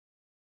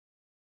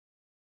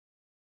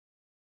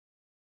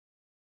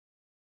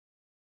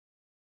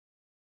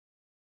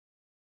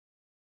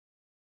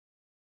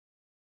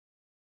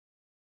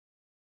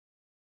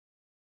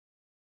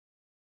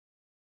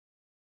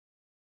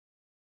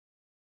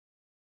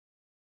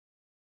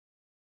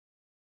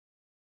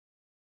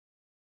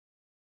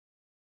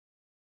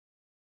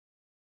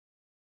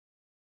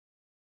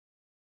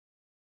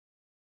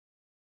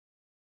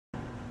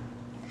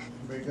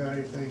Anybody got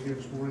anything here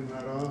this morning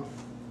right off?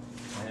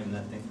 I have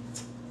nothing.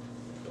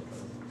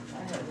 I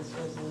have this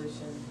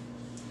resolution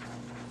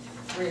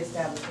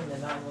reestablishing the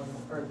 911,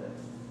 or the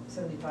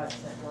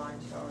 75-cent line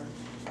charge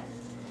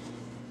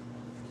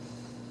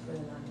for the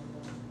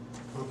 911.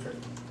 Okay.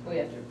 We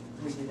have to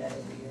redo that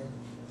every year.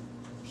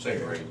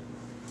 Same rate.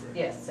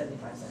 Yes,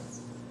 75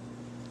 cents.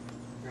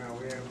 Now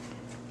we have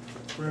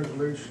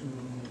resolution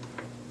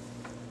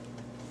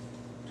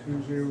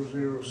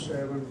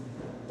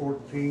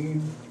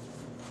 2007-14,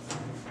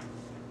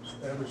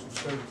 establishing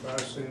 75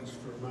 cents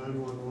for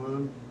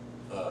 911.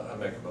 I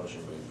make a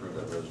motion, we approve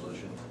that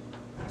resolution.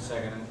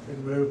 Second it.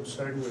 Been moved and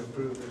seconded to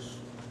approve this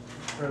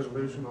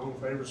resolution. All in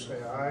favor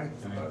say aye.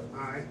 Aye.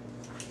 Aye.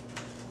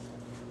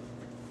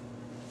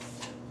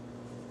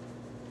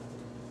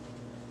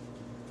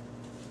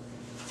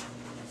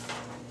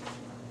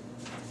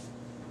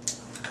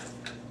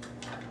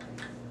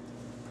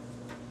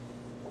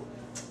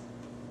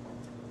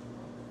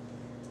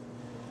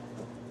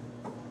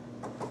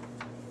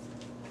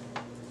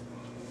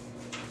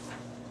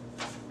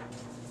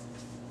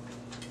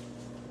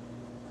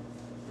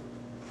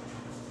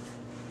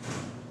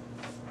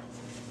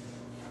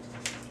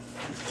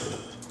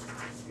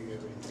 Do you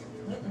have anything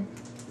else?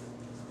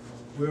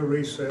 We'll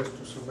recess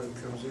till somebody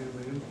comes in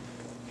then.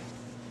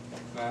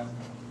 Matt?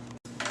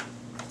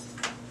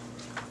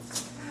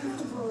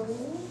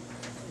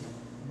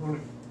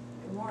 Morning.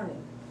 Good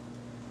morning.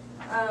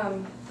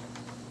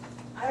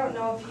 I don't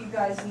know if you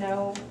guys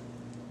know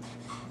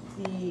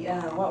the,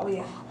 what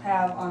we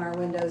have on our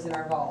windows in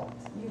our vault.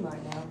 You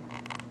might know.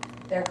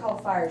 They're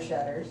called fire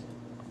shutters,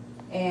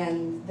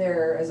 and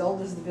they're as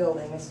old as the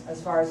building,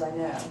 as far as I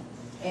know.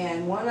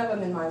 And one of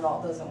them in my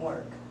vault doesn't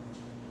work.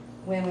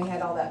 When we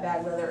had all that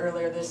bad weather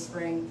earlier this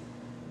spring,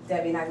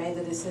 Debbie and I made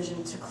the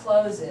decision to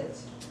close it,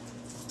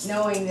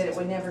 knowing that it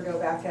would never go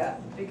back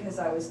up, because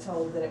I was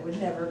told that it would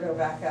never go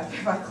back up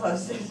if I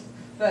closed it.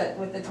 But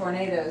with the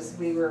tornadoes,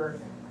 we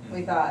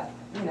thought,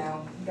 you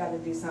know, gotta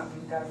do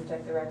something, gotta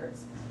protect the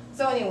records.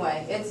 So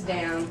anyway, it's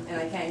down and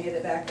I can't get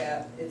it back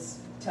up. It's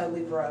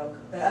totally broke.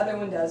 The other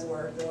one does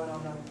work, the one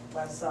on the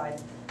left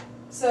side.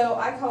 So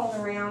I called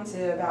around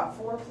to about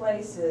 4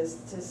 places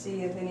to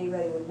see if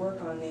anybody would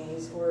work on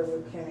these or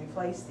can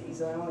replace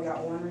these. I only got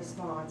one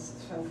response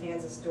from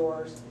Kansas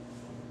Doors.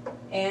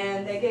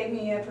 And they gave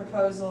me a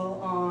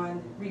proposal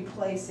on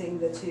replacing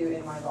the 2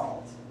 in my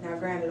vault. Now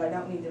granted, I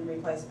don't need to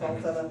replace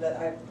both of them, but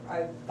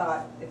I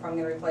thought if I'm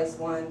gonna replace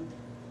one,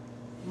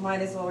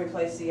 might as well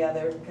replace the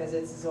other because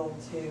it's as old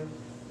too.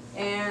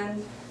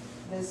 And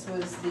this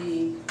was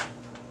the,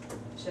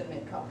 should have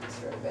made copies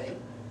for everybody.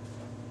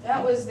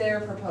 That was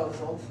their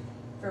proposal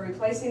for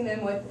replacing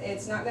them with,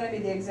 it's not gonna be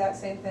the exact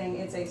same thing,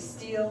 it's a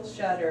steel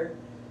shutter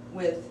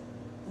with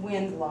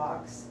wind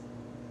locks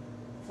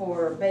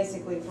for,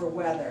 basically for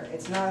weather.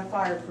 It's not a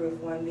fireproof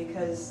one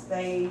because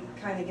they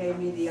kinda gave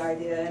me the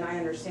idea, and I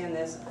understand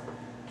this,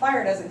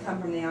 fire doesn't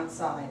come from the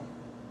outside,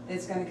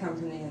 it's gonna come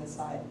from the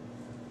inside.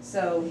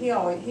 So he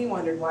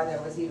wondered why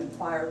there was even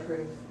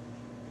fireproof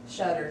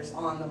shutters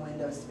on the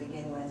windows to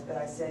begin with, but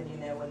I said, you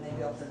know, when they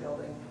built the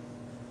building,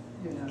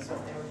 who knows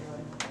what they were doing.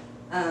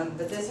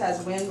 But this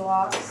has wind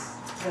locks.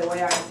 The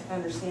way I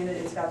understand it,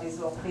 it's got these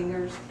little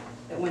fingers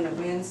that when the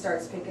wind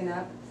starts picking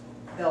up,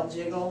 they'll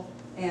jiggle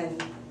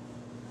and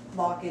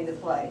lock into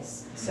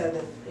place so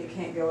that it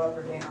can't go up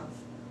or down.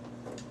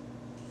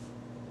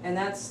 And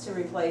that's to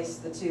replace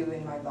the 2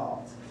 in my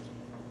vault.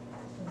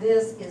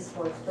 This is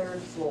for 3rd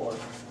floor.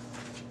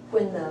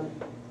 When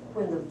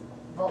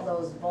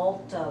those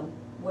vault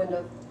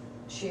window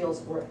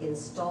shields were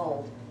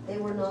installed, they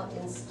were not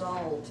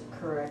installed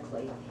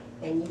correctly,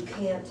 and you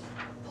can't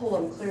pull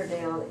them clear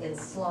down and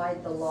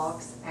slide the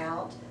locks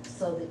out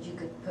so that you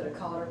could put a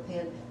cotter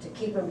pin to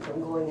keep them from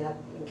going up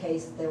in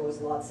case there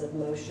was lots of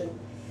motion.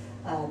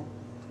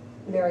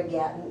 Mary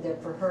Gatton, they're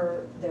for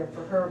her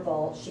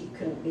vault. She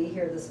couldn't be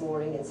here this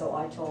morning, and so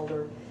I told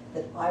her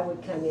that I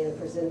would come in and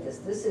present this.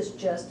 This is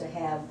just to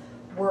have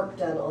work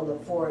done on the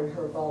 4 in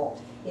her vault.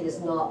 It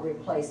is not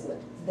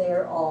replacement.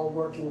 They're all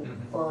working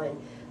fine,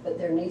 but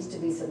there needs to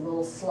be some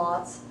little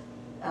slots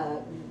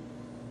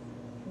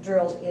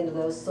drilled into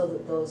those so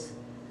that those,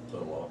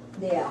 So,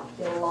 yeah,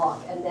 they'll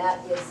lock. And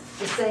that is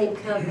the same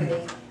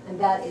company, and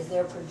that is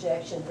their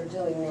projection for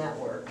doing that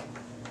work.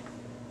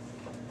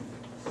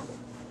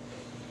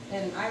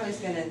 And I was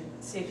gonna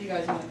see if you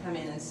guys wanna come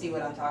in and see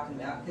what I'm talking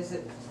about, because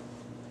Okay.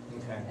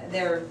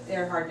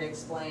 they're hard to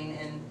explain,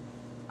 and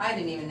I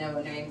didn't even know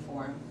a name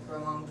for them for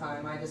a long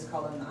time. I just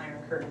called them the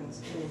iron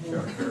curtains.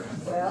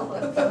 Well,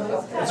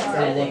 That's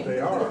kind of what they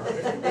are,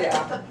 right?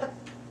 Yeah.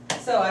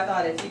 So I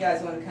thought if you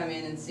guys want to come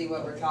in and see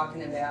what we're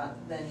talking about,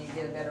 then you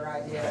get a better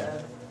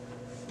idea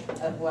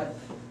of what,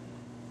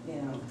 you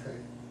know, Okay.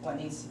 what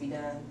needs to be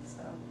done,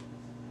 so.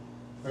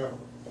 Well,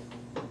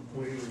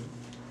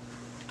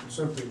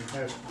 something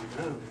has to be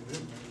done,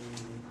 isn't it?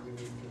 We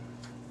need to.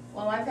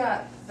 Well, I've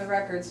got the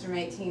records from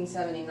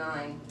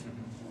 1879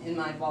 in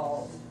my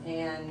vault,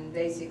 and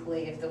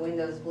basically if the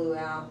windows blew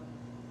out,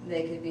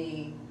 they could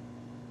be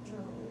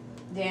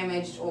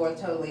damaged or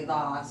totally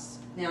lost.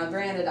 Now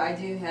granted, I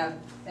do have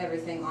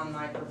everything on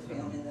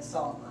microfilm in the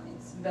salt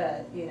mines,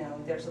 but, you know,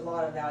 there's a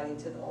lot of value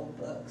to the old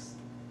books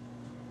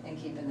and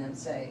keeping them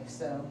safe,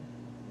 so.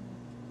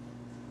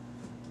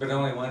 But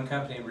only one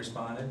company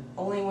responded?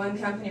 Only one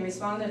company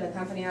responded, a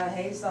company out of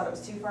Hayes thought it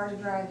was too far to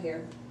drive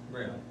here.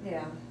 Really?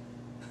 Yeah,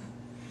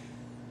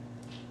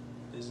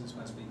 Business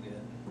must be good.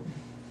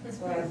 that's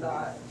what I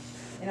thought.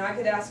 You know, I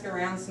could ask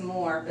around some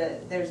more,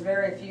 but there's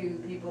very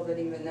few people that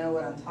even know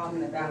what I'm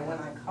talking about when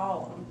I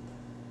call them.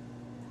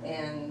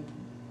 And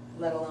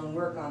let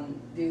alone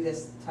do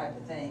this type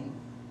of thing.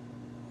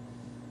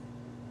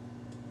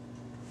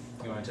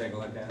 You wanna take a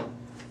look at it?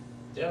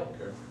 Yeah, I don't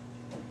care.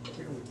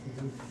 Yeah, we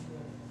can.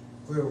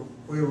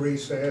 We'll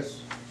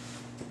recess.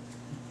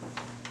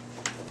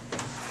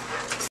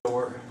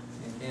 Or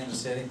in Kansas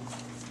City?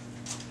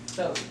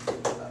 So,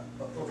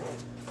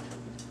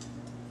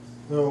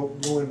 We'll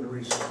go into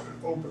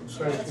open let's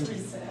session.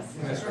 recess.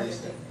 Let's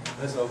recess.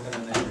 Let's open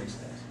and then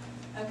recess.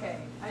 Okay,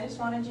 I just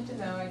wanted you to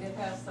know, I did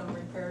have some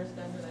repairs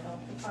done to the health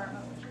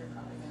department, which you're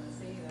probably gonna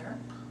see there.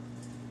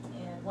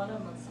 And one of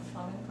them was some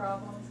plumbing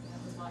problems, and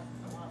it was like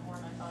a lot more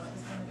than I thought it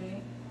was gonna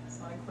be.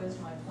 So I quizzed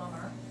my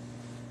plumber,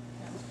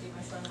 that must be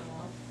my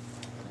son-in-law,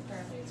 and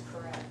apparently it's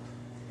correct.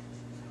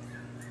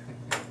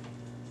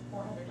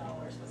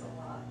 $400 was a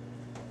lot.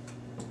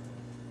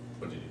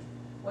 What did you do?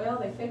 Well,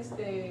 they fixed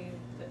the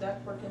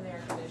ductwork in the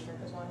air conditioner,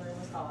 because one room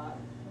was hot,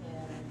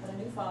 and they put a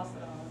new faucet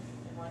on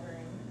in one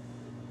room,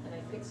 and they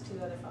fixed 2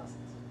 other faucets.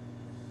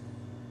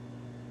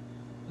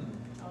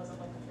 I wasn't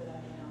looking for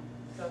that now.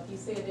 So if you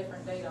see a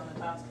different date on the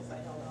tops, because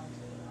I held on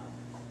to it,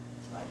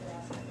 so I could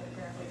ask them, but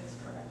apparently it is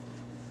correct.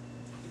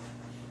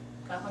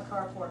 Got my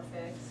carport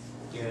fixed.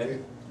 Good.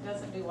 It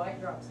doesn't do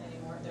white drops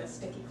anymore, it does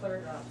sticky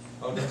clear drops.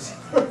 Oh, does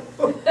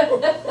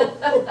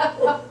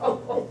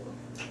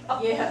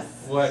Yes.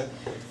 What,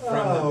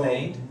 from the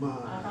paint? Oh, my.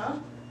 Uh-huh.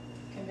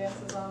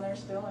 Condenses on there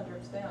still and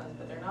drips down,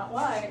 but they're not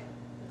white,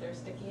 but they're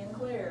sticky and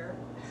clear.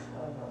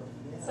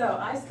 So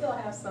I still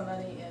have some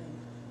money in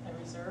a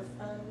reserve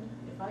fund.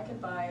 If I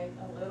could buy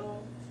a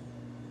little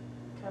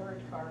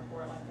covered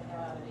carport like they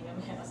have out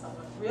at EMS, I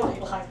would really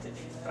like to do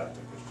I that.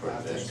 think it's I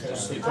pretty, think just,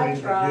 that's the just, I thing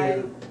to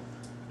tried. do.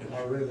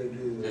 I really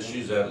do. just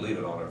use that, leave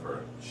it on there for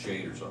a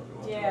shade or something.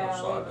 on the Yeah,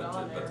 side, leave it but-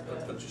 on there, But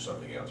but- put you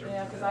something out there.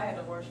 Yeah, because I had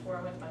a horse for,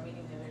 I went to my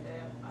meeting the other day.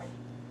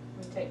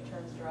 We take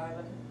turns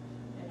driving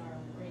in our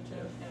region,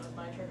 and it was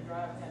my turn to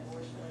drive. I had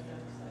horse for it,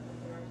 so I was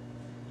there.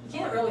 You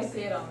can't really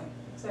see it on,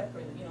 except for,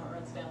 you know, it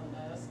runs down the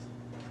dust.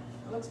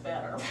 It looks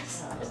better, but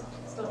it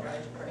still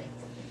drives you crazy.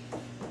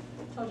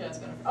 Told you I was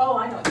gonna, oh,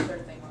 I know what the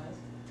third thing was.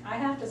 I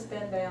have to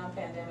spend down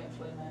pandemic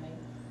flu money.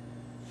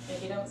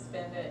 If you don't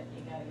spend it,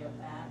 you gotta give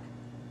it back.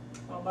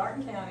 Well,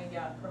 Barton County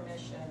got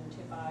permission to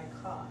buy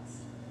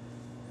cots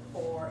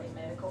for a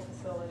medical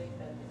facility,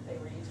 that if they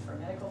were used for a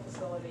medical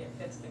facility, it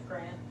fits the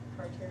grant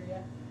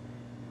criteria.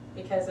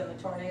 Because in the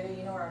tornado,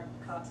 you know where our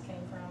cots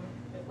came from?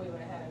 If we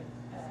would've had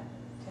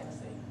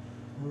Tennessee.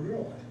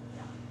 Really?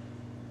 Yeah.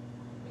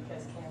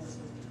 Because Kansas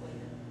was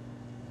depleted.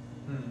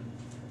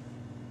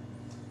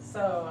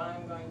 So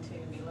I'm going to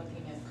be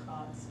looking at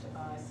cots to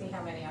buy, see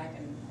how many I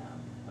can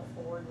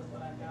afford with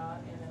what I've got.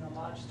 And then the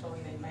lodge told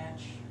me they'd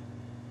match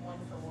 1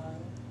 for 1,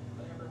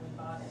 whatever we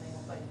bought, and they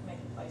will make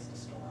a place to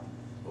store them.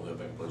 Well, they'll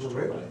make a place Oh, to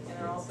really? it. And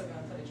they're also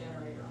gonna put a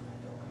generator on that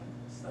building,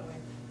 so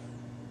if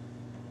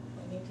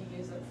we need to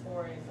use it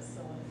for a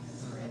facility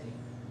that's ready.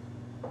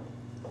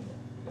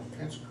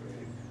 That's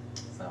great.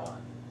 So,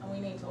 we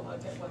need to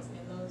look at what's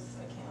in those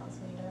accounts,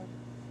 Nita,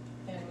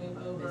 and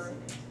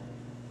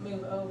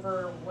move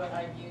over what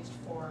I've used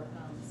for,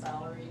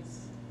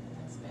 salaries, and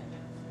then spend it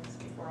in those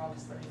before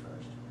August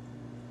 31st.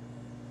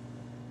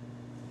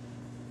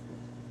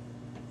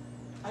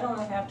 I don't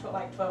wanna have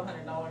like $1,200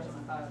 in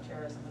my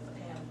bioterrorism, but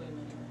the pan flu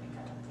money,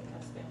 I don't think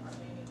I spent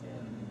hardly any bit.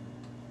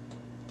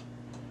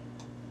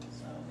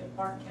 So, if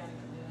Barton County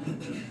can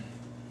do that,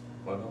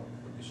 Why not?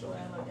 Would be so. when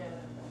I look at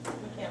it,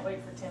 we can't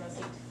wait for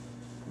Tennessee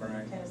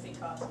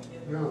costs to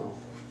get it. No.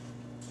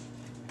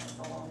 That's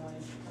a long way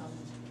to come.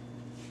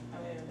 I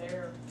mean, they're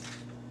there,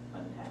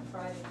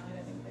 Friday night,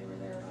 I think they were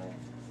there by,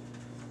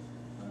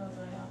 when was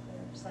I out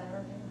there,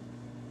 Saturday?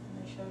 And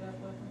they showed up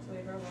with them, so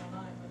they drove all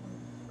night with them,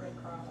 Red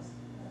Cross.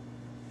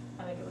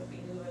 I think it would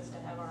behoove us to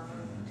have our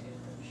own to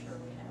ensure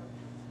we have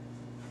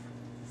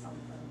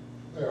something.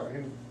 Well,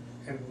 and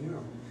you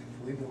know, if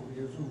we don't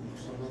use them,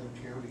 some other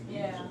county uses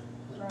Yeah,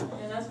 it.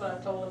 right, and that's what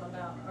I've told them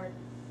about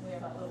we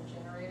have that little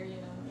generator, you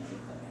know, and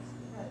everything.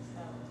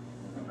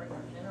 We'll bring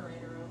our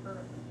generator over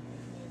and we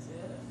can use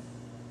it,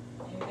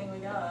 and anything we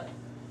got,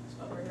 that's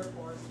what we're here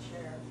for, is to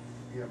share.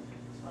 Yep.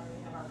 That's why we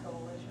have our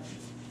coalition.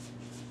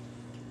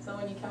 So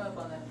when you come up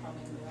on that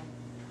plumbing bill,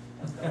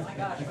 don't go, oh my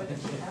gosh, what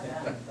did you have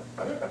that?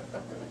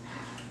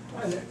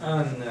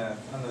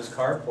 On those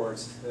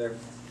carports, they're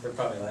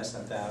probably less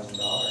than $1,000.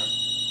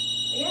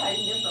 Yeah, you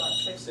can get for like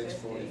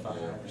 $650. $645 or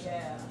something.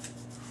 Yeah,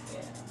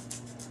 yeah.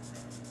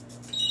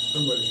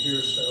 Somebody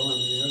here selling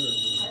the I other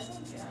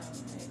think,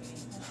 maybe.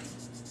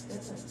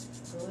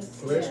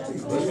 Gillespie. Yeah,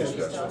 Gillespie's he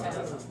got still some. has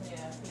them.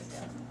 Yeah, he's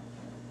got them.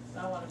 So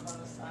I want to go on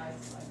the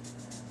sides, like,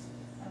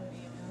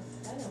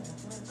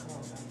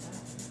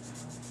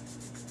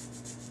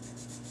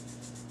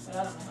 But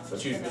I don't know how But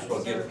much you in that just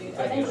wanna get- reserve. the I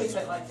thing think we is-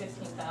 put like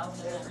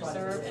 15,000 in that There's quite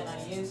a reserve, bit. and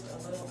I used a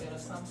little bit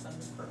of something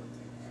for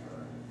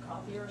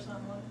coffee or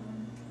something like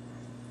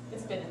that.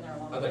 It's been in there a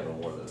long I time. think no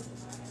more than,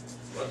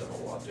 wasn't a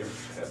whole lot different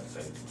to have the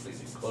thing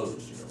completely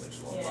closed, you know, makes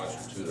it a lot Yeah.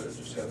 nicer too, than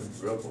just having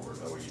a roof over it,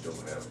 that way you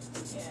don't have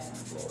Yeah,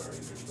 floor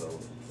underneath your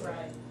stove. So,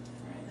 right,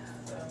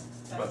 so.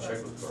 How about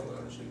check with Carl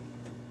and see,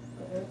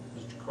 Who?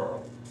 Mr.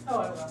 Carl? Oh,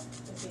 I will.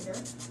 Is he here?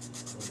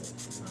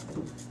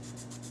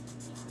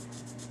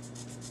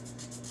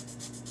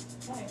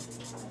 Okay, I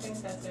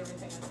think that's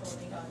everything. I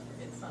told you I'd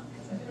forget something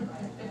because I didn't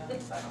write it down.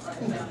 If I don't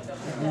write it down, I don't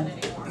get done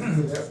anymore.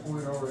 At that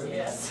point already?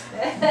 Yes.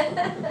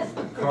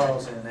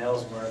 Carl's in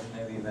Ellsworth,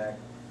 maybe back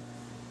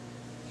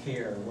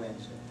here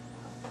Wednesday.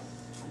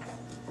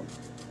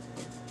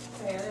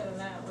 Okay, other than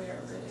that, we are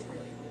really,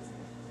 really busy.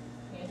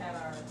 We had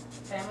our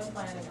family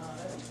planning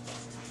audit,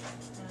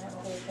 and I have a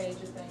whole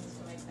page of things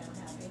to make them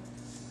happy.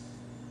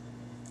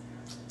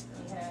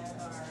 We had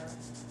our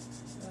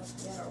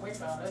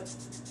WIC audit.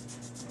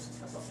 There's a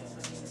couple of things I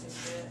need to do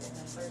fit, and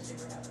then Thursday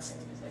we're having our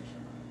organization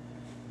audit.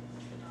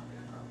 Should not be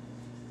a problem.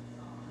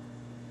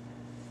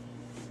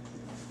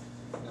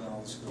 And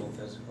all the school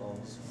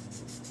physicals.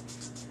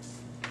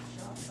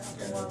 Shops out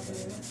there while we do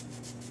it.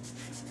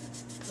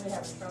 We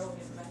having trouble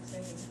getting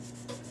vaccines.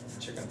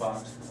 Chicken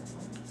pox.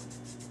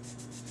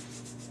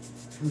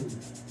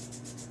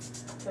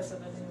 Because of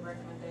the new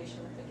recommendation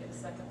that they get a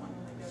second one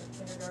when they go to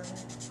kindergarten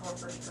or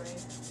first grade.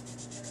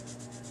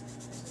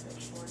 There's a big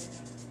shortage,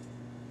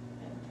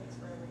 and it takes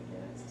forever to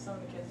get it. So some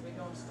of the kids will be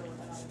going to school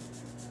without it.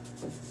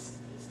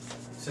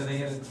 So they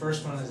had, the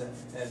first one is at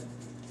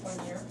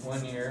 1 year,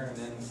 1 year and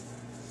then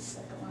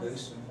second one.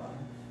 boost and 5.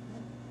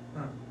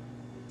 Huh.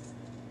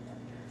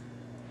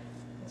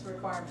 It's a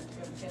requirement to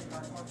go to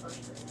kindergarten or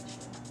first grade each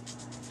year.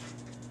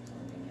 So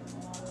we've been giving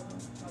a lot of them.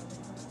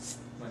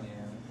 When you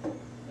Yeah.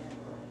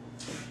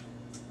 Just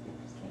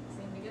can't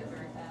seem to get it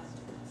very fast.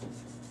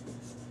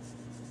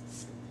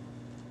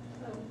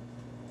 So.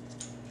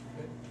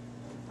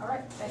 All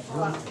right, thanks a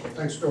lot.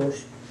 Thanks,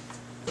 Doris.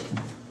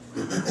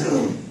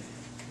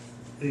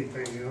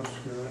 Anything else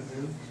right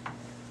now?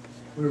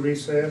 We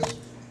recess?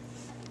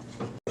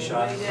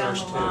 shot Way down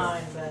first the too.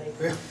 line, buddy.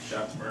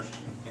 Shots first.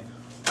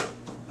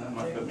 That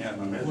might put me out of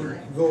my misery.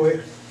 Go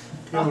ahead,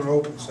 go in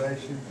open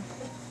session.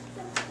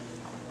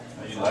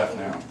 Now you laugh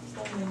now.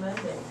 It's only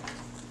Monday.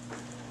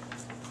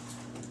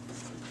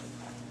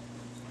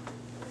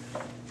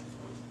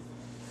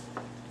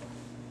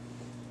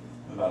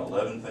 About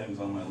 11 things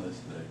on my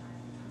list today.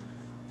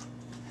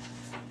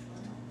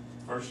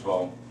 First of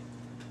all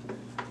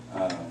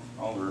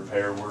the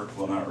repair work,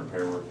 well, not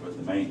repair work, but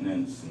the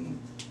maintenance and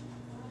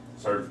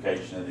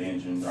certification of the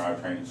engine,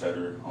 drivetrain, et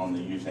cetera, on the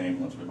used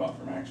ambulance we bought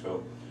from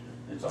Maxville,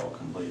 it's all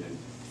completed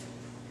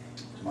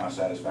to my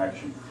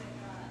satisfaction.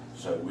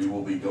 So we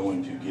will be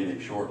going to get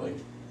it shortly.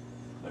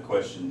 The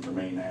question for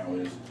me now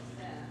is,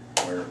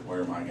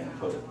 where am I gonna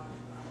put it?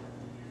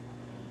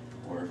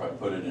 Or if I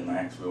put it in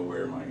Maxville,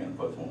 where am I gonna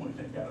put the one we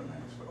take out of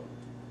Maxville?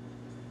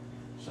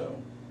 So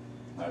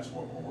that's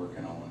what we're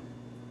working on.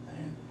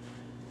 And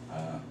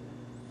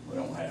we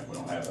don't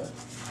have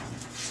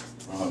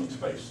any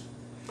space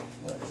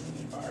left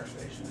in the fire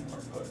station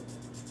anywhere to put it.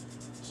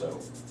 So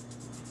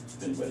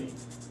if anybody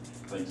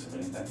thinks of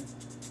anything,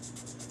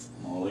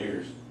 I'm all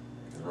ears,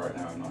 because right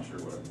now I'm not sure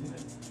what I'm gonna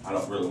do. I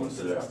don't really want to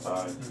sit it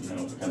outside, you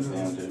know, if it comes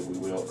down to it, we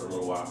will for a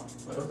little while,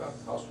 What but about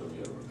the hospital,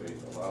 you ever be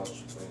allowed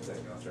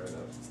anything out there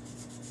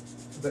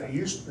that, They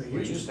used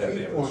We used to have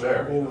keep them one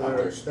there. over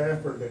there at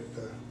Stafford at,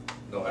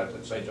 no,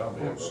 at St. John,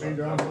 we have. St.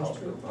 John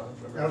Hospital.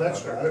 Oh,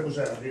 that's right, it was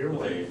out here.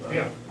 they,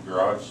 Yeah,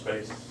 garage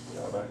space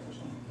out back or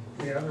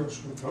something. yeah, there was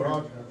some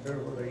garage out there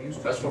where they used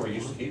to. That's where we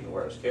used to keep it,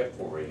 where it's kept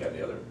for, where you had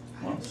the other.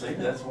 Well, see,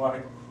 that's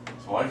why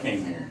I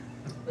came here.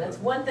 That's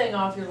one thing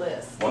off your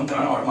list. One thing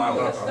on my I'm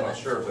not- list. I'm not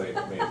sure if they,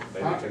 I mean,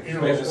 maybe You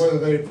know, they took. whether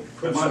they It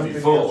put might be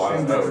something full, else I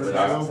in don't know, there but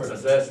I- now,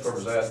 but That's where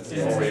was that,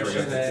 Yeah, before we ever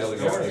should got the ask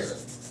building out here.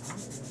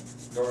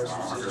 Doris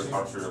I'll was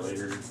talk to her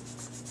later.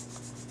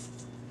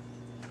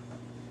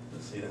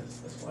 But see,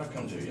 that's why I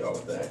come to y'all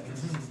with that.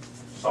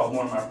 Solved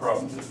one of my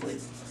problems this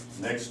week.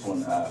 Next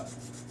one,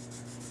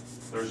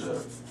 there's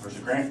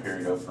a grant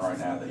period open right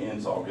now that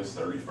ends August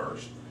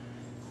 31st.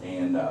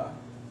 And,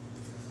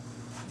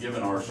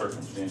 given our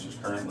circumstances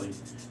currently,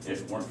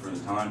 if it weren't for the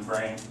time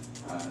frame,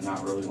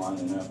 not really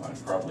lining up,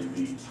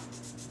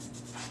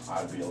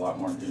 I'd be a lot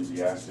more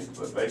enthusiastic.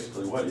 But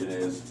basically what it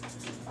is,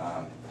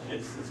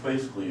 it's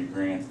basically a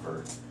grant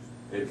for,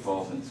 it's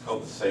called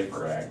the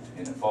SAFER Act,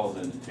 and it falls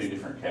into two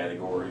different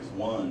categories.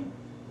 One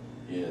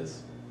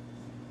is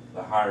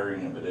the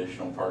hiring of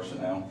additional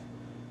personnel,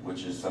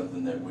 which is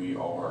something that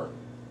we're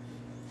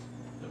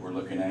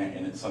looking at,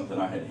 and it's something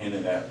I had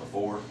hinted at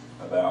before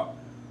about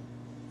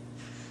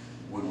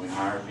when we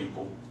hire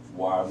people,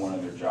 why one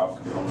of their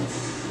job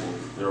components,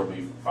 there'll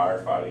be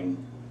firefighting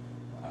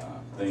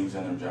things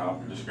in their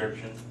job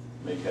description,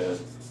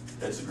 because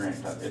it's a grant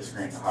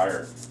to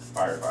hire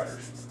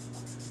firefighters.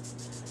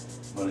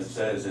 But it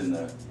says in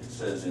the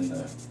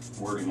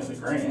wording of the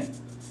grant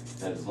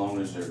that as long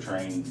as they're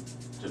trained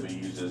to be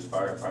used as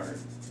firefighters,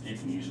 you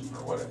can use them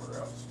for whatever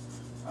else.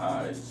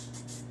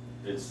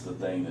 It's the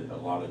thing that a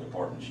lot of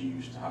departments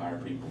use to hire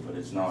people, but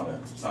it's not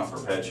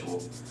perpetual.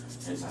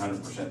 It's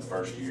 100% the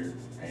first year,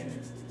 and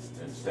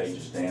it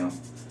stages down,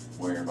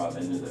 where by at the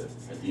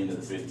end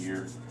of the 5th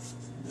year,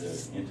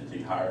 the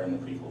entity hiring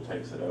the people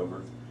takes it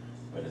over.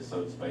 But it's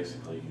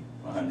basically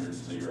 100,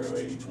 0,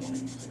 80,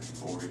 20, 60,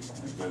 40,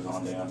 and it goes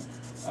on down.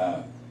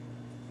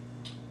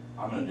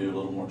 I'm gonna do a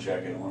little more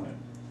checking on it.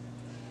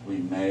 We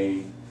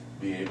may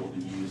be able to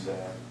use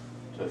that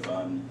to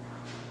fund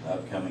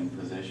upcoming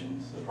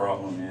positions. The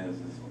problem is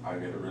I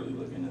gotta really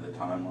look into the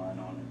timeline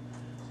on it.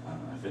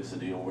 If it's a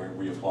deal where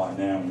we apply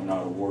now and we're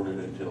not awarded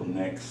until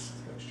next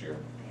year.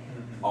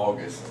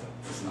 August,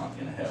 it's not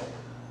gonna help.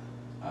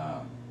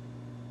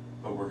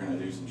 But we're gonna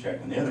do some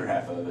checking. The other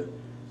half of it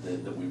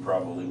that we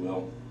probably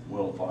will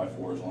apply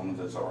for, as long as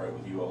that's all right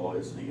with you all,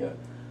 is the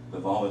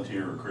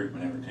volunteer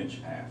recruitment and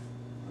retention half.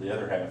 The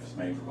other half is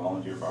made for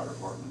volunteer fire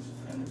departments,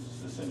 and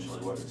it's essentially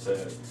what it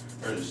says.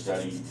 There's a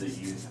study that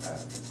you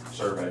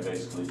survey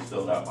basically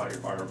filled out by your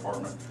fire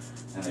department,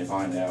 and they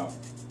find out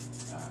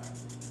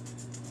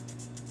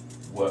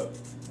what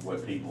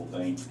people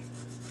think,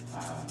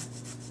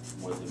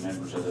 what the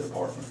members of the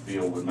department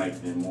feel would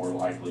make them more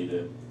likely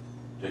to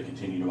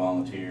continue to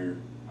volunteer,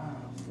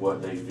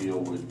 what they feel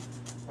would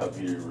help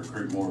you to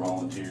recruit more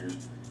volunteers,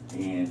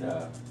 and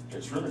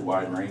it's really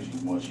wide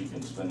ranging what you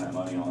can spend that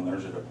money on.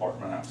 There's a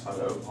department outside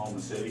of Oklahoma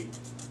City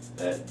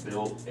that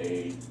built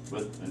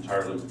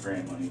entirely with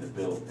grant money, that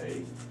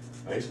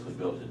basically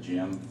built a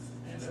gym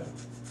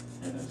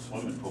and a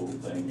swimming pool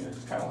thing.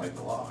 It's kind of like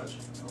the lodge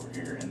over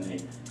here,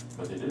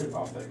 but they did it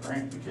off that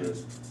grant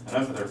because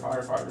enough of their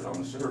firefighters on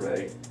the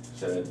survey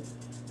said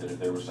that if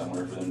there was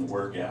somewhere for them to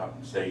work out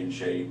and stay in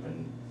shape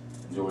and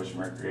enjoy some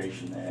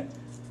recreation, that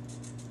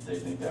they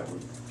think that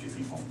would get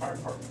people on the fire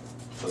department.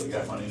 So they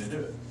got money to do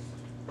it.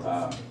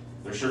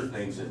 There's certain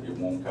things that it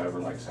won't cover,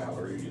 like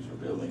salaries or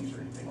buildings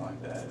or anything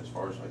like that, as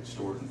far as like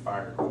stores and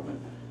fire equipment.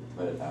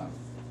 But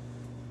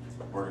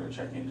we're going to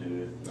check into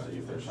it and see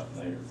if there's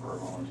something there for our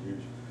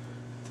volunteers.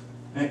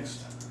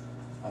 Next,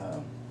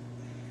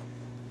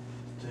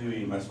 2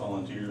 EMS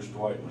volunteers,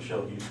 Dwight and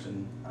Michelle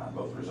Houston,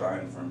 both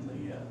resigned from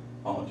the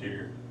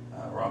volunteer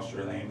roster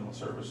of the ambulance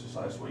services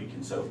last week,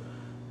 and so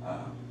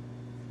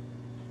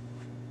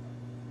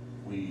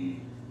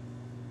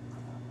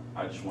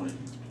I just wanted to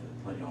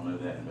let y'all know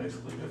that, and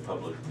basically to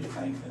publicly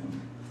thank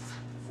them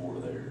for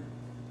their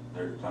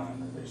time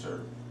that they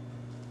served.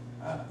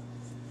 The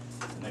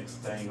next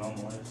thing on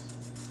the list,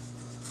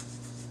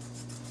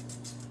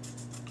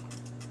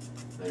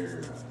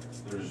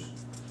 there's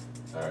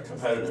a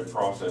competitive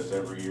process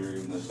every year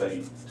in the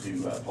state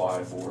to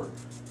apply for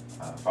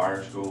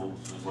fire schools,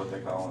 is what they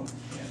call them,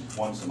 and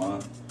once a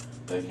month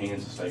the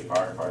Kansas State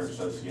Firefighter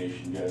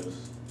Association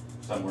goes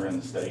somewhere in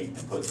the state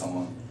and puts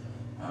on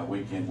a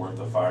weekend worth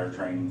of fire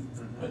training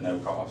at no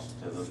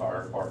cost to the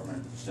fire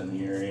departments in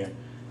the area.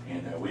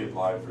 And we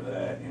applied for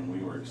that and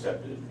we were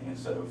accepted. And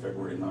so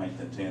February 9th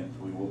and 10th,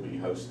 we will be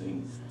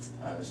hosting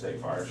the State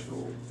Fire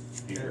School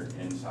here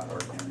inside our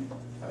county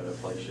at a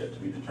place yet to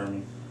be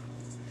determined.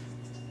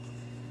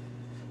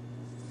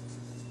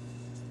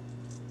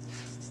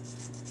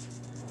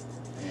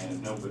 And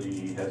if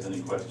nobody has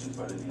any questions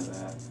about any of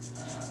that,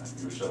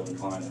 if you're so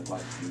inclined, I'd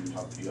like to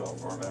talk to y'all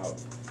for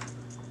about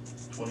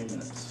 20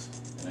 minutes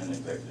in an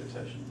executive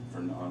session for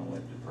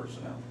non-elected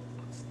personnel.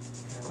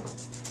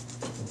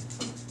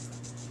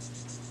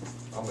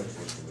 I'll make a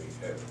motion we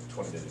have a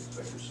 20-minute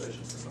executive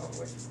session for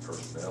non-elected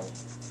personnel.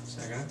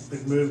 Second.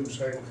 Been moved and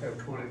seconded to have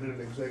 20-minute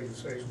executive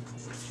session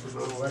for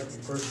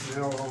non-elected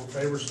personnel. All in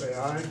favor, say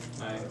aye.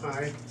 Aye.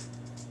 Aye.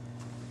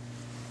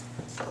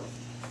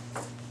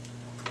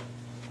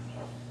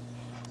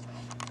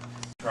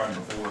 Trying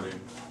before to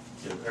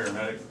get a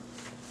paramedic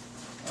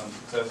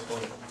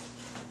unsuccessfully.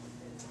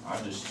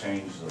 I just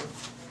changed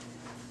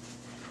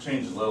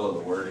a little of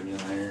the wording in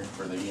there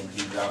for the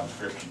EMT job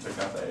description, took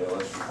out the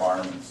ALS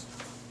requirements,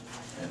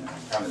 and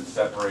kind of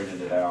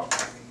separated it out.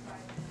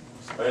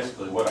 So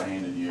basically what I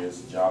handed you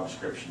is the job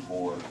description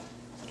for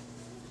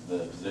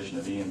the position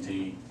of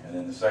EMT, and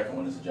then the second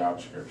one is the job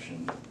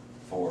description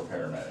for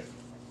paramedic.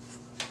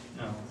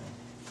 No.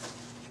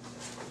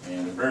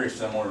 And they're very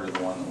similar to the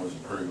one that was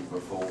approved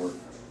before.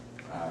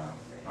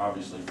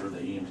 Obviously for the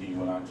EMT,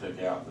 when I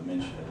took out the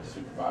mention of the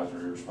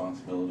supervisory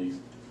responsibilities,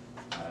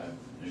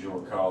 as you'll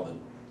recall, the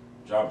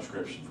job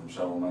description from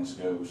several months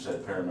ago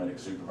said paramedic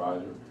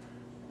supervisor.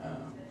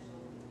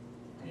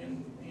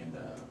 And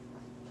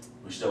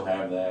we still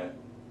have that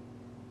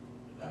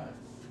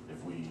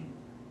if we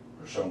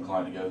are so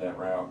inclined to go that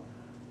route.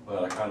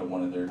 But I kind of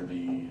wanted there to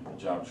be a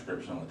job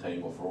description on the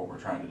table for what we're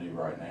trying to do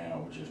right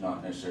now, which is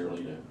not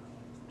necessarily to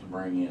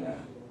bring in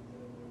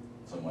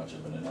so much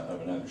of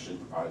another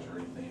supervisor or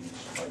anything.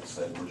 It's like I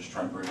said, we're just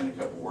trying to bring in a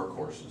couple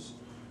workhorses.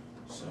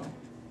 So,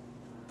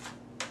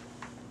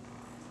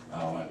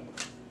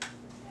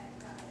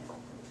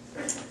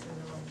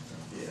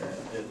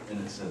 and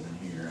it says in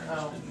here, I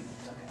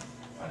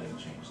didn't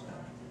change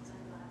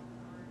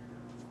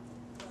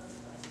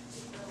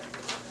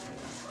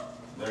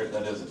that.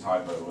 that is a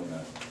typo in the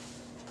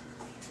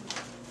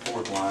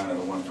fourth line of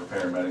the one for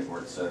paramedic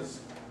where it says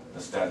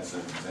the status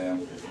is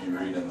exempt. If you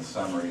read in the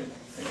summary,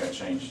 it got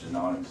changed to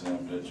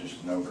non-exempt. It's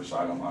just an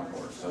oversight on my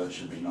part, so it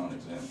should be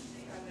non-exempt.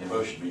 They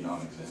both should be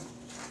non-exempt.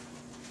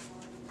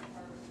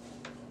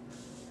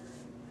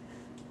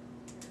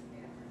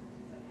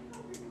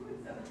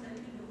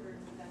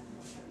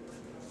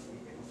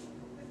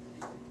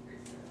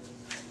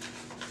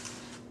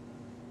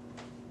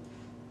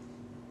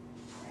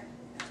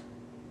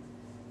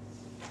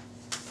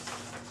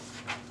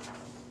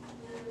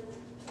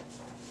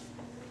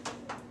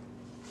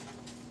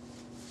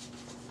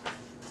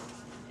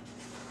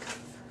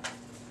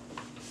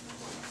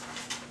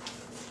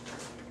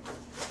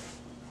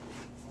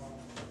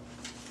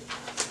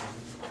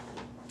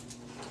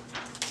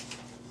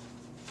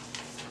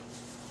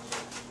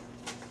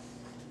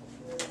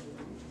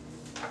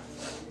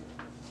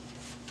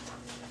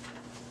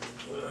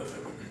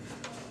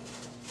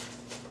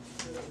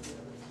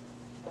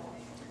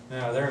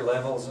 Now, there are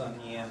levels on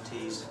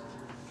EMTs.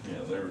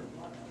 Yeah,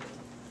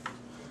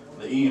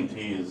 the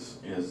EMT is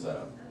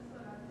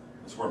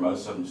that's where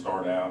most of them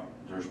start out.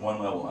 There's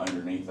one level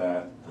underneath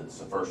that's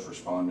the first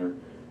responder,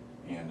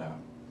 and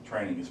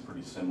training is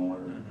pretty similar.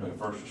 But a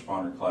first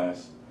responder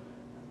class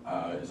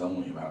is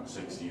only about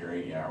 60 or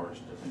 80 hours,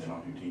 depending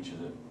on who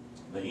teaches it.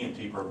 The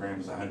EMT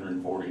program is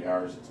 140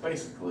 hours. It's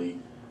basically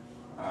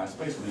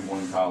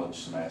one college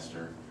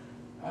semester.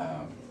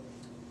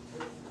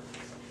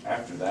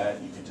 After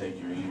that, you can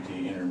take your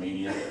EMT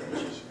intermediate,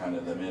 which is kind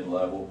of the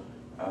mid-level.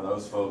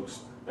 Those folks,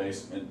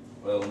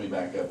 well, let me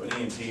back up. An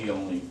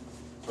EMT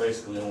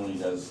basically only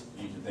does,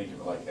 you can think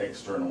of it like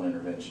external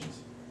interventions.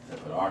 They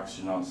put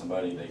oxygen on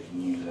somebody, they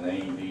can use an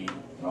AED,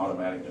 an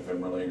automatic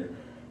defibrillator.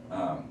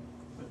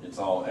 It's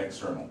all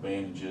external,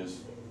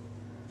 bandages,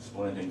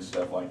 splinting,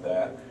 stuff like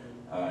that.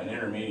 An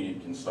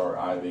intermediate can start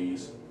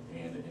IVs,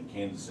 and in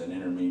Kansas, an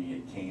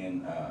intermediate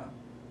can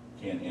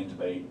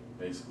intubate,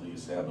 basically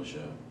establish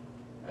a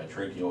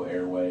tracheal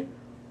airway.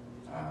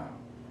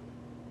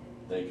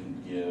 They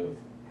can give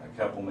a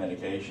couple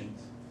medications.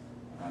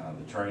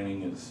 The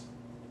training is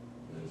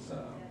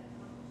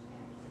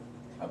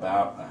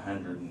about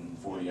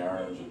 140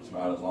 hours. It's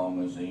about as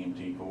long as the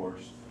EMT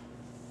course.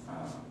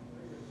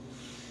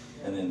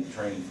 And then the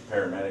training for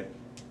paramedic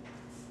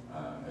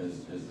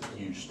is a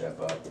huge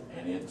step up.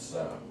 And it's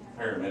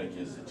paramedic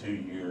is a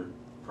 2-year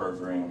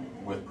program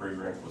with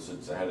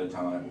prerequisites ahead of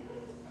time.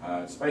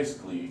 It's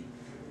basically,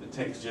 it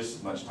takes just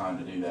as much time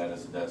to do that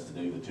as it does to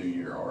do the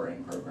 2-year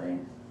RN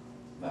program.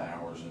 The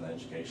hours in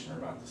education are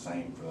about the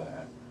same for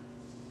that.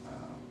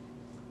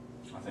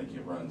 I think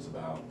it runs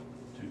about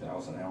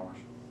 2,000 hours.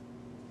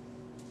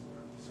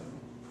 So.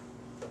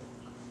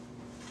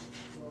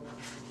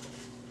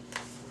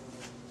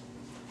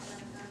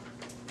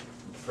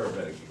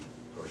 Paramedic,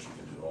 of course, you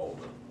can do all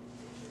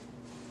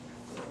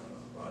the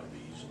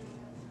IVs and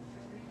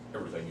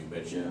everything you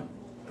mentioned.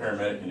 Yeah,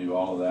 paramedic can do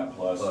all of that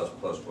plus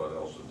what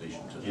else in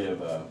addition to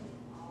give.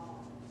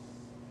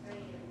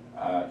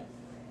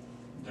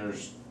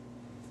 There's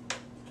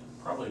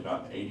probably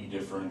about 80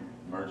 different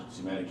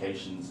emergency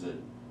medications that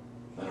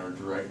are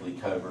directly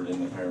covered in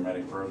the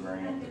paramedic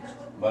program.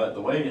 But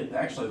the way it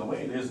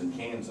is in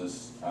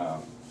Kansas,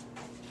 a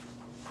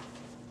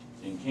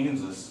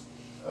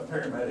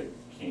paramedic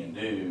can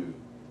do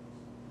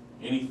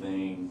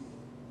anything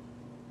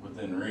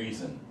within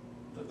reason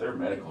that their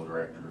medical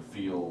director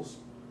feels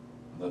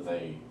that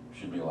they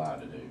should be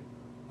allowed to do.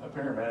 A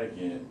paramedic,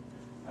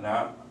 and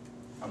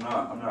I'm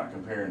not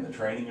comparing the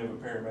training of a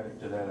paramedic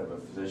to that of a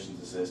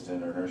physician's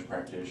assistant or nurse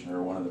practitioner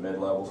or one of the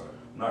mid-levels.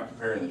 I'm not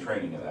comparing the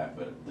training of that,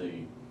 but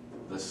the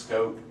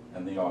scope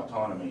and the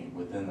autonomy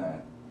within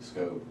that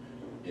scope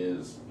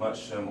is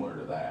much similar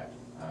to that,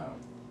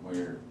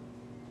 where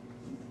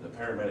the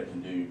paramedic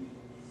can do,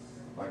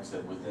 like I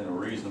said, within a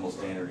reasonable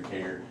standard of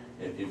care.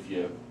 If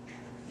you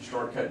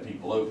start cutting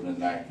people open in the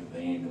back of the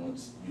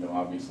ambulance,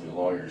 obviously a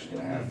lawyer's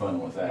gonna have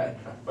fun with that.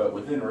 But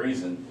within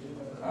reason,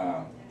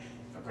 a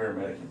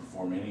paramedic can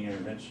perform any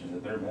intervention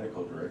that their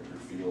medical director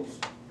feels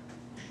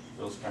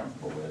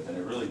comfortable with, and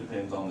it really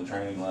depends on the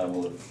training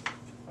level of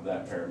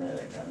that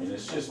paramedic. I mean,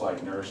 it's just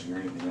like nursing or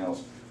anything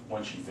else.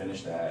 Once you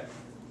finish that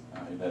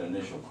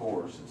initial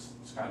course,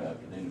 it's kind of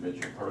up to the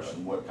individual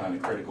person what kind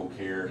of critical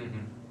care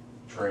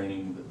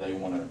training that they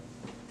want to,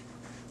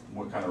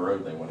 what kind of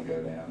road they want to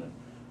go down. And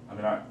I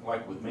mean,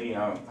 like with me,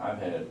 I've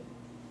had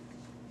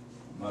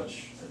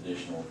much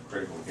additional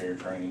critical care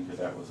training because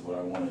that was what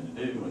I wanted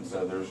to do, and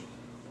so there's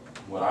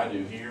what I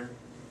do here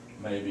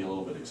may be a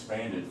little bit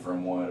expanded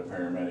from what a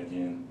paramedic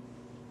in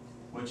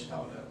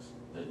Wichita does.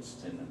 That's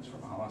 10 minutes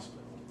from a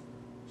hospital.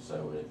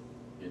 So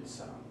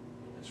it's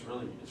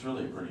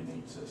really a pretty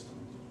neat system.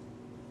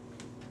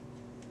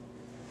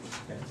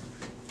 Okay.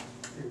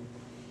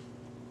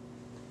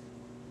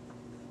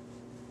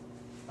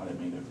 I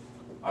didn't mean to.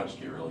 I just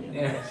get really into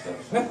Yeah. that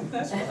stuff.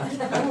 That's fine.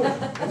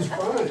 That's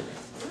fine.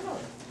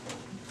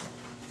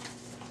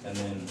 And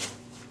then,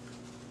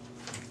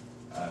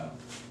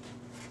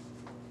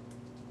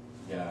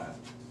 yeah,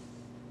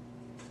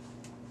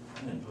 I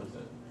didn't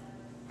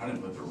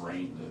put the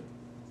rain,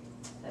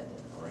 That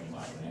didn't- rain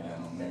light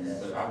down on there,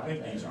 but I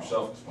think these are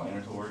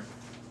self-explanatory.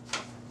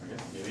 I guess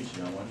I'll give each of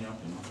y'all one, y'all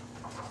can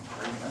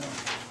read them out.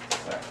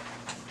 Back.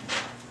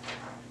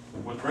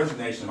 With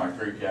resignation of my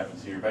crew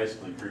captains here,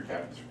 basically crew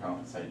captains are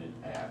compensated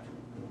at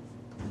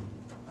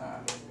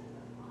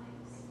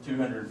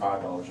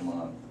 $205 a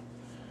month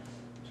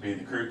to be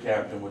the crew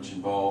captain, which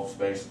involves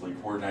basically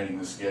coordinating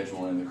the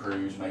schedule and the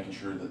crews, making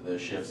sure that the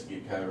shifts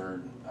get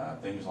covered,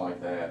 things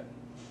like that.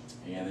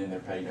 And then they're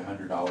paid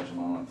 $100 a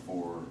month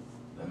for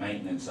the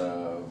maintenance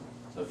of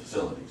the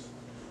facilities.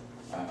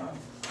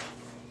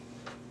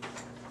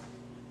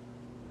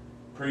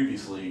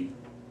 Previously,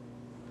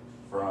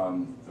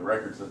 from the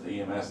records at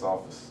the EMS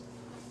office,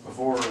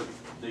 before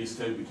these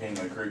two became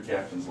the crew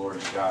captains, Lori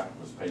Scott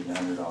was paid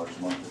 $100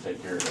 a month to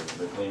take care of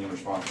the cleaning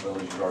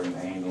responsibilities regarding the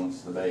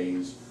ambulance, the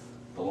bays,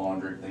 the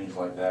laundry, things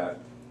like that.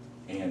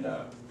 And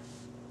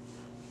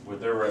with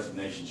their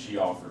resignation, she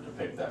offered to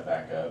pick that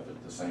back up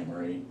at the same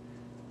rate.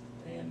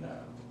 And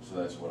so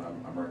that's what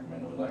I'm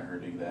recommending, we let her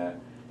do that.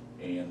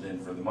 And then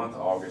for the month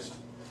of August,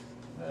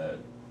 the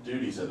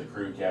duties of the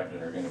crew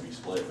captain are gonna be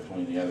split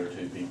between the other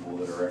two people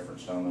that are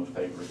referenced on those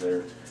papers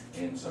there.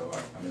 And so,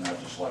 I mean, I'd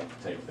just like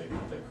to take the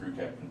crew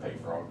captain pay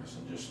for August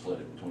and just split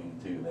it between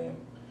the two of them.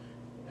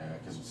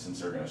 Cause since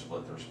they're gonna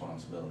split the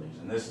responsibilities.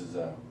 And this is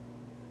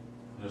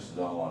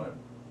all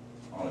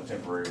on a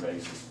temporary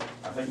basis.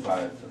 I think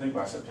by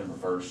September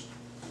 1st,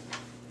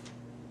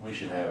 we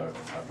should have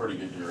a pretty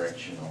good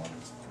direction on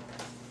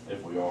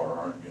if we are or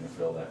aren't gonna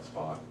fill that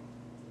spot.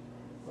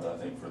 But I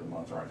think for the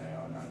month right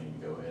now, and I need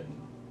to go ahead and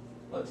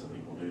let some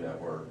people do that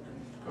work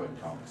and go ahead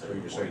and compensate. So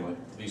you're saying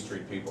accordingly. these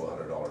three people,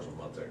 $100 a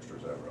month extra,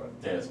 is that right?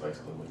 Yeah, that's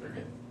basically what they're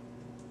getting.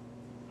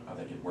 I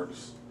think it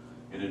works,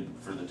 it did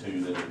for the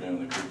two that are doing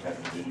the crew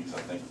captain duties,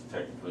 I think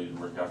technically it'd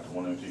work out to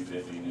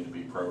 $102.50 and it'd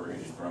be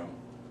prorated from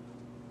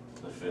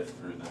the 5th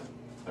through the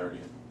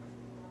 30th.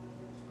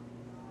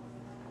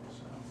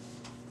 So,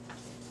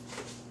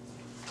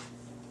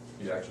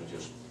 You actually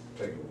just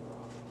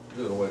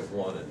doing away with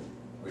one and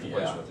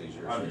replacing with these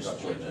years. I'm just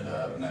splitting it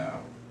up now.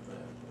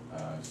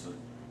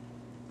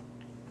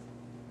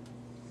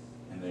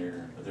 And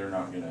they're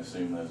not gonna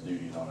assume those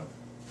duties on a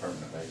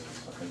permanent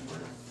basis. I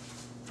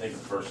think the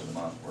first of the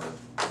month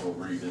we'll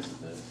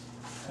revisit this,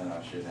 and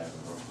I should have a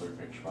real clear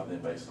picture by then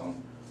based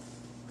on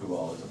who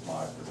all has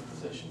applied for the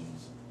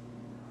positions,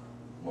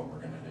 what we're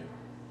gonna do.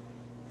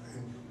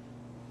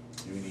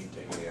 Do we need to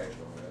take any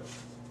action on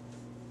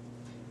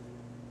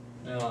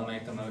that? No, I'll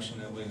make the motion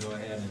that we go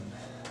ahead and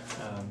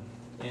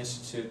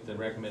institute the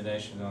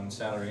recommendations on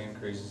salary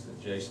increases that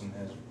Jason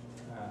has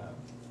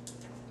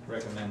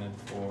recommended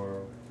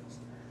for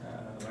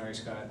Larry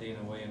Scott,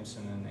 Dina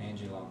Williamson, and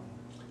Angie Long.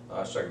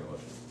 Second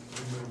motion.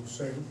 We move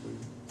second, we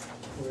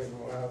go ahead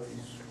and allow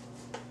these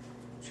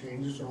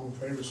changes. All in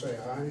favor, say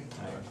aye.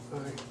 Aye.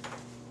 Aye.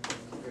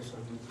 Guess I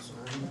need to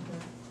sign.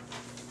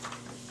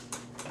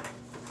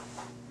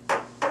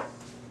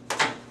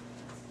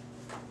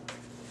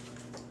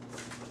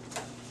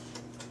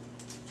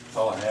 That's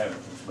all I have.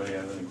 If anybody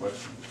has any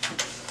questions?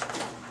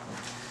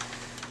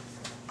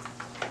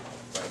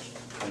 Thanks.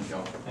 Thank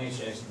y'all. Thanks,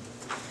 Jason.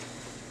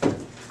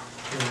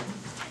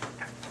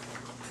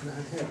 Can I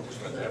have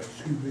just about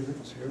 2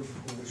 minutes here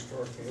before we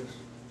start this?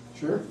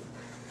 Sure.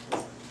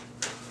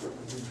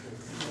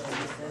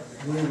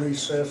 We'll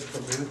recess for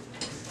a minute.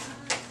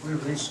 We'll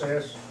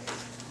recess.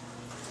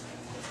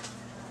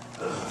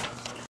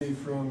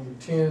 From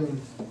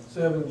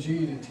 10.7G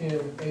to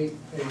 10.8H,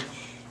 which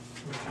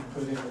you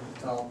put in at the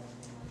top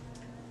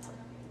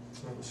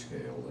on the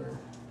scale there.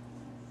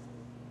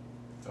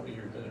 How many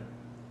years there?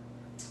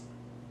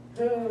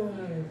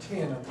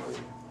 10, I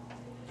believe.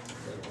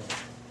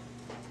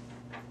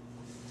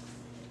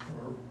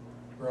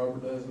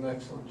 Robert does an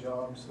excellent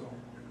job, so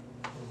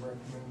I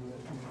recommend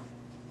that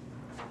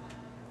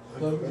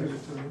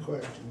you. I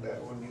questioned that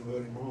when you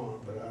voted him on,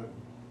 but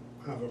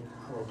I've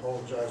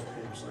apologized to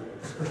him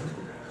since.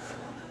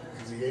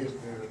 Because he is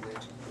doing an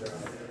excellent job.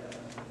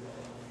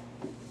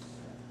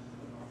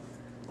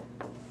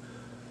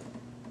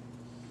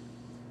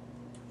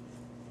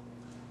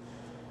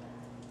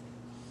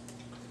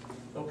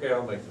 Okay,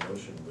 I'll make the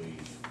motion, we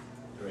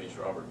raise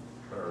Robert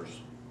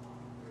Burr's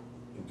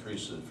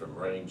increases from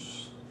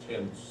range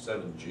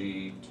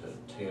 10.7G to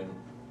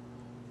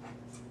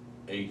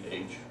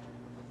 10.8H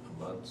a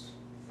month.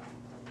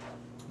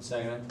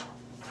 Second.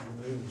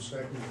 We move and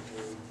second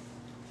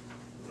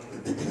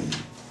to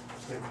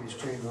take these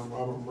changes on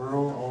Robert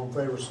Merle. All in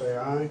favor, say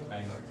aye.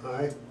 Aye.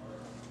 Aye.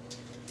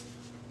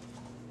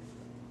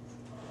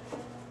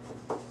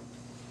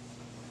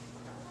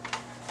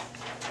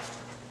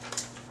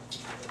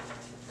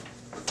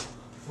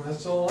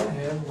 That's all I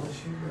have, unless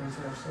you guys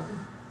have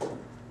something.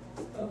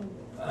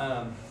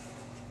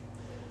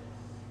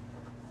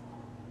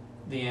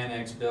 The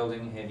annex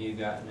building, have you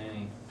gotten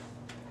any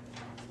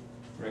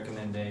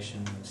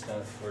recommendations and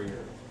stuff for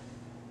your?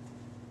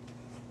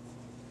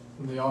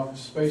 The office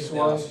space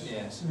wise?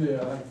 Yes.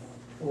 Yeah,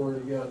 I've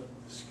already got,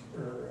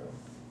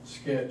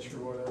 sketch or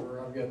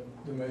whatever. I've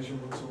got the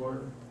measurements of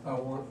where I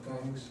want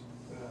things.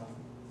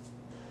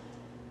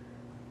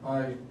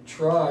 I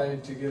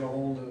tried to get a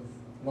hold of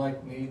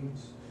Mike Needens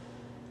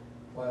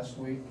last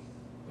week,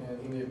 and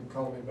he didn't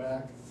call me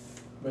back.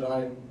 But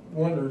I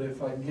wondered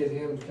if I could get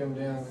him to come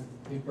down,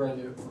 he'd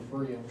probably do it for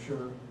free, I'm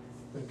sure,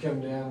 but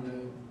come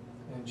down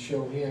and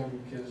show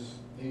him, because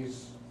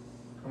he's,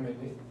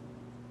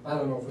 I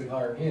don't know if we'd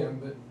hire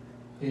him, but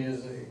he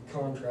is a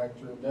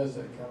contractor that does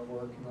that kind of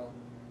work, and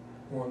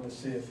I wanted to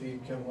see if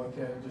he'd come look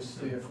at it, just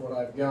see if what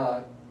I've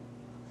got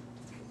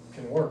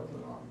can work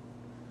or not.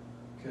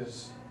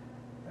 Because,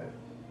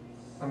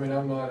 I'm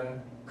not a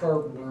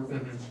carpenter,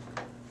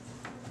 but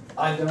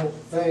I don't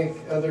think,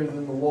 other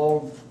than the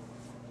wall,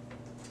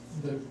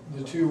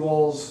 the two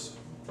walls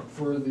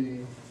for the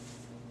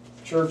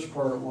church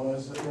part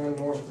was that run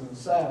north and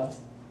south,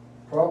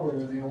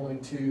 probably are the only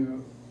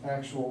two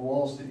actual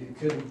walls that you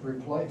couldn't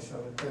replace, I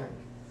would think.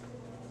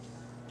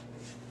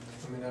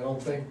 I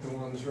don't think the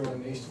ones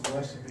running east and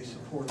west would be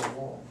supported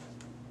wall.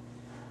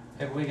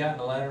 Have we gotten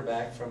a letter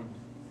back from,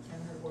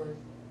 And her word.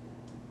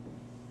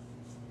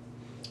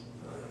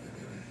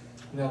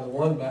 Now, the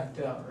one backed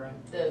out, right?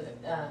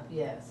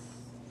 Yes,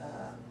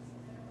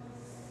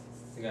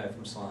 the guy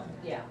from Slime?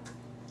 yeah.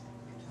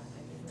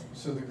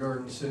 So the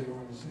Garden City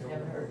one's the only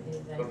Haven't heard one.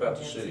 anything. What about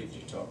from the them. city? Did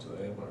you talk to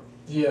them or?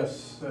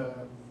 Yes,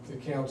 the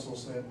council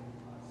said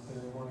they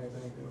didn't want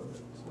anything to do with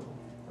it,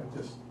 so at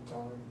this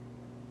time.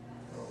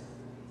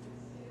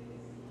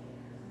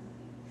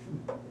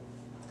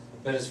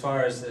 But as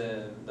far as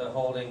the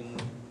holding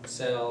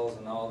cells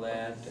and all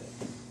that,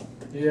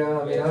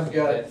 Yeah, we have I've to get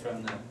got, that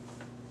from the,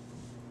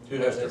 Who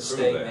has is to it approve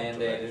state that?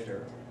 mandated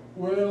or?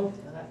 well,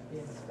 They'll have to be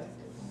inspected.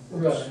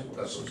 right,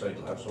 That's what I'm saying,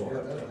 you'll have Yeah, someone.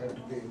 that'll have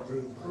to be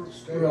approved by the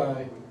state.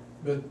 right,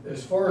 but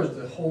as far as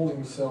the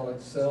holding cell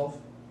itself,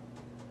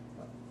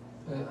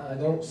 I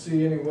don't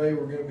see any way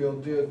we're gonna be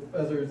able to do it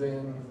other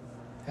than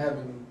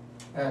having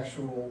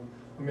actual,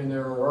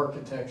 there are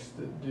architects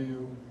that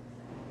do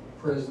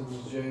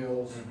prisons,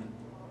 jails,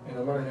 and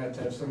I'm gonna have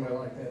to have somebody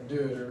like that do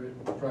it, or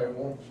it probably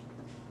won't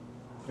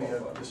be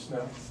up to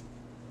snuff.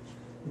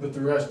 But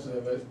the rest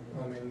of it,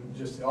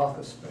 just the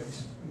office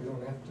space, we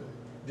don't have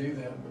to do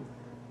that,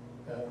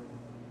 but,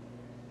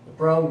 the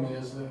problem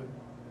is the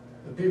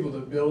people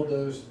that build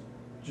those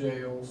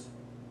jails,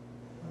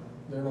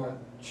 they're not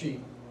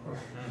cheap.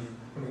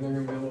 They're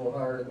gonna be a little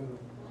higher than.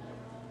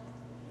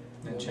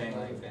 And chain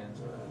link fence.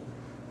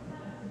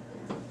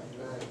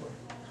 Exactly.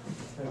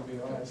 That'd be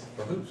nice.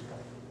 Well,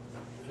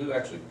 who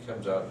actually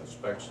comes out and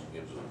inspects and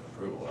gives an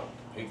approval out?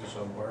 Topeka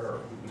somewhere, or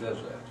who does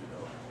that, you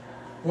know?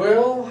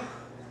 Well,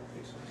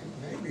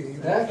 Maybe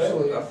even.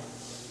 actually,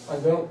 I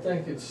don't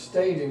think it's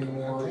state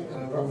anymore.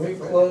 When we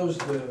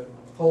closed the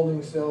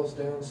holding cells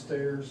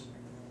downstairs,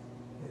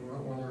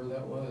 whenever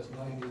that was,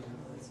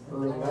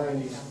 early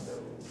 90s,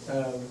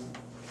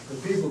 the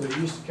people that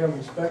used to come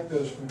inspect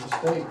those from the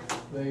state,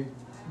 they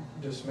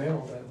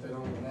dismantled that, they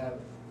don't even have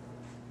it.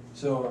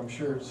 So I'm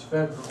sure it's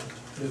federal,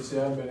 but see,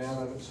 I've been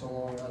out of it so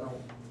long, I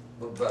don't.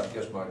 Well, but I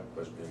guess my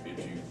question would be if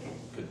you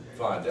could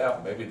find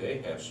out, maybe they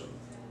have some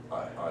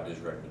ideas,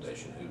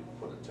 recommendation,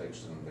 what it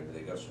takes, and maybe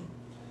they got some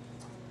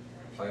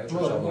plans or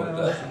something like It'd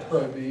that.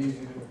 probably be easy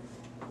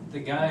to, The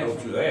guy Go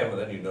from, through them, and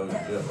then you know you're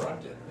doing it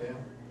right then. yeah.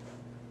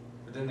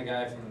 but then the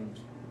guy from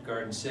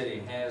Garden City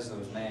has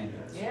those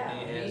manuals. Yeah,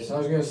 He has, I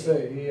was gonna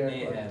say, he acted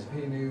He like has.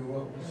 he knew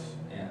what was.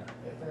 yeah.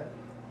 But,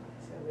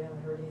 so we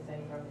haven't heard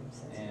anything from them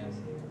since he was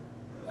And- here.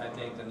 I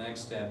think the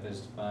next step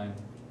is to find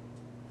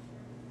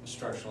a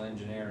structural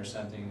engineer or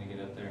something to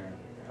get up there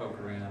and poke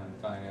around and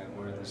find out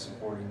where the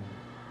supporting.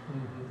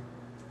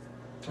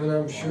 And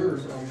I'm sure,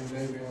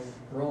 maybe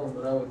I'm wrong,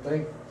 but I would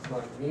think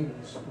Mike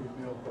Needles would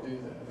be able to do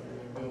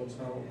that, he builds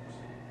homes.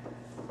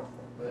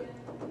 But,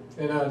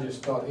 and I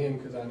just thought him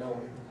because I know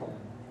him.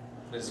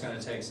 But it's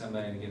gonna take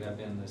somebody to get up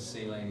in the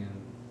ceiling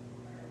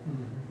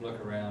and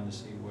look around to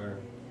see where,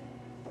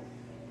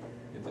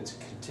 if it's a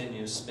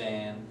continuous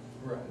span.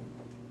 Right.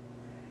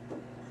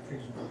 If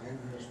he's not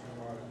interested,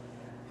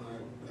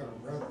 I got a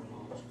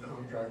brother-in-law who's a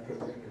contractor,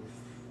 then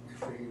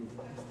if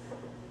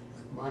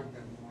Mike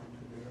didn't want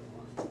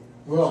to do it.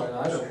 Well, and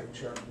I don't, Same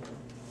check.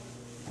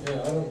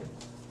 yeah, I don't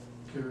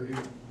care who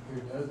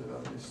does it,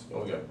 I just.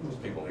 Well, we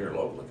got people here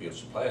locally, if you have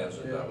some plans,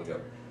 and now we got,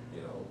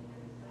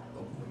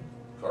 local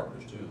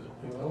carpenters too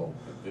that, Well,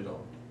 you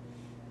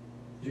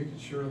you could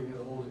surely get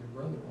a hold of your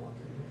brother-in-law,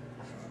 couldn't you?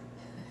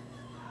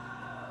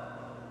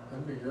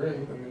 That'd be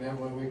great, that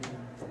way we can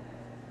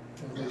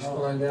at least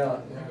find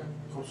out, yeah.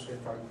 I'll see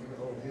if I can get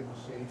a hold of him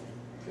and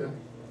see. Okay.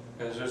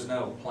 Because there's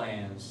no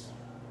plans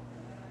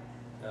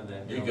of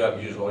that. You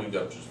building. all you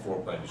got just floor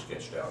plan you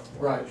sketched out.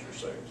 Right. What you're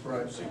saying.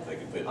 Right. See if they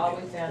can fit it All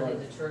in. we found in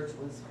Right. the church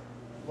was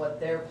what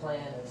their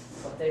plan is,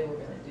 what they were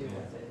gonna do with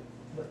Yeah. it,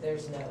 but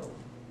there's no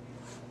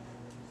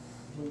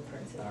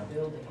blueprints of the Right.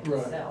 building Right.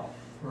 itself.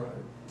 Right.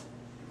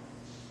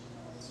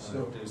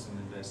 So do some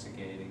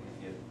investigating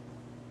and get.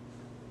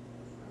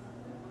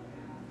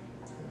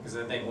 Because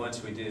I think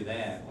once we do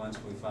that, once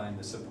we find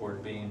the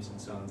support beams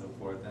and so on and so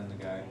forth, then the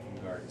guy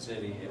from Garden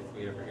City, if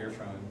we ever hear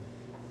from him,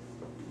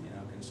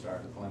 can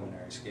start the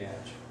preliminary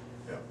sketch.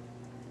 Yep.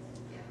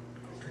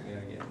 We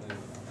gotta get moving on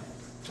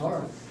that. All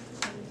right,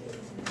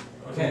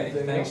 Okay,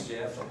 Anything thanks, else?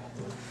 Jeff.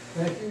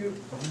 thank you.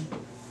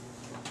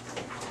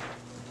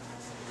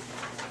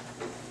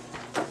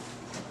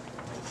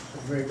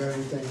 Anybody got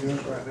anything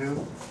else right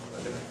now?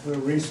 We'll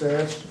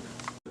recess. 58,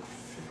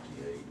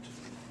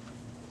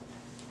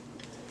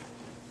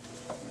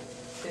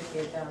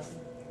 58,000.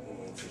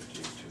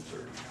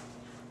 58,230.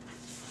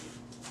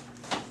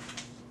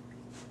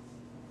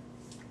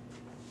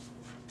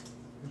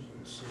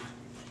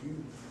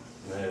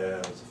 Yeah,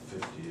 it's a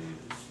 58.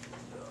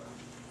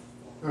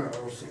 All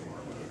right, we'll see.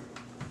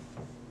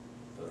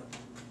 The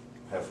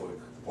halfway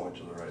point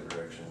to the right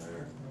direction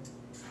there.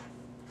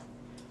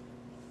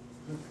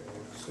 Okay,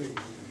 let's see.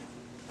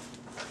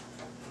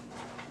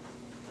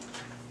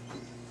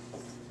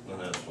 And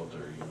that's what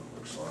their unit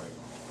looks like.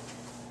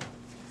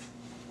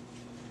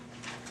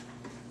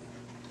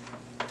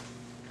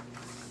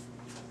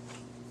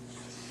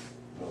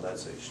 No,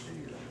 that's HD.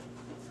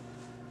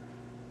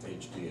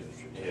 HD is.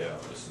 Yeah,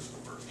 this is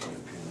the birth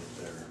camp unit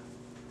there.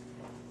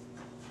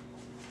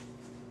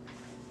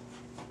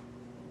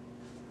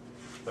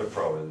 They're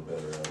probably the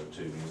better of the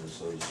two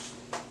units.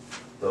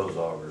 Those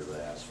auger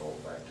the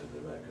asphalt back to the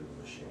back of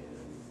the machine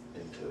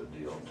and into a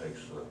deal.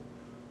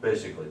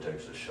 Basically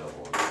takes a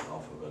shovel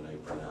off of an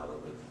apron out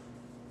of it.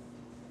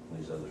 And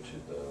these other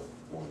two, the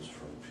ones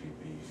from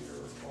PB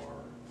here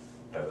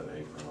have an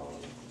apron on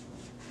them.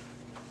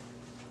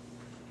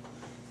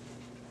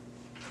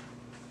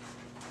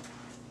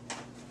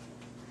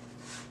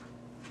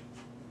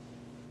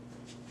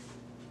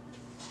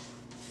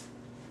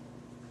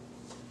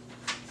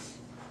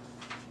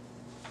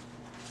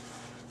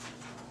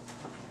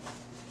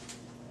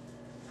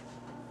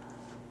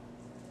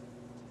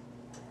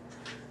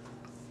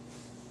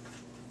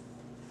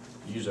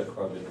 You use that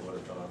quite a bit in the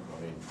winter time? I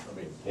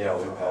mean. Yeah,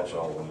 we patch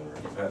all winter.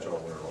 You patch all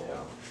winter long?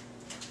 Yeah.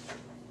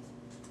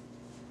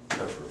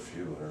 Except for a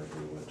few winters,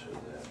 we went to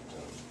that,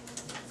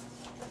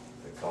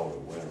 they called it a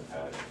winter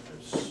patch.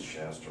 It's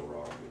Shasta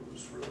rock. It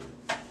was really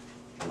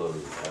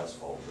loaded with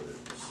asphalt, but it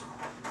was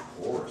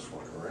porous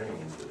when it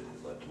rained, but it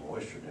let the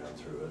moisture down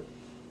through it.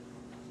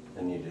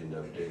 And you'd end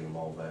up digging them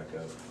all back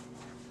up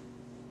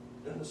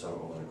in the summer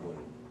when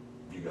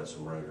you got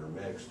some regular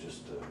mix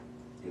just to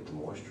get the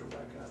moisture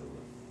back out of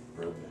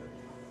the road bed.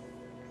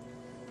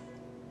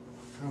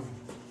 Kind of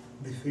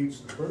defeats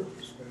the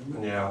purpose,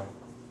 doesn't it? Yeah,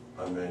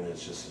 I mean,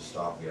 it's just a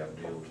stopgap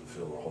deal to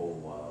fill the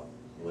whole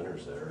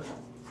winters there.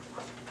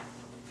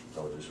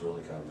 So it just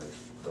really kind of makes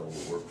double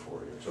the work for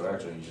you. So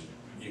actually,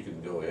 you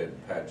can go ahead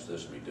and patch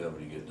this and be done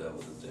when you get done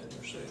with it then,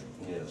 you're saying?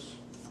 Yes.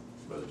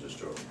 But it just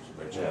throws a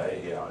mix. Yeah,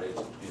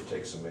 it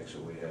takes the mix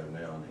that we have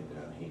now and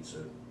heats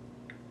it,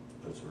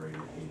 puts a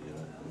radiant heat in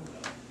it.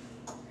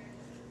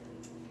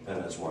 And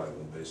that's why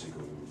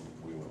basically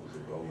we went with the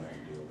Bowman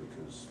deal,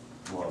 because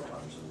a lot of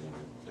times, I mean,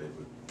 they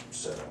would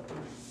set up and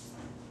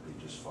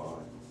be just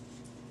fine.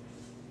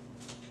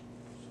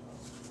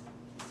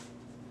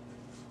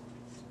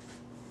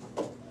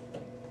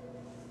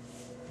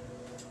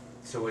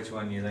 So which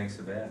one do you think's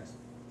the best?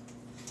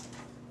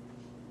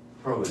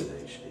 Probably the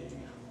HD,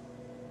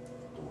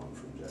 the one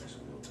from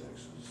Jacksonville,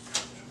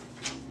 Texas.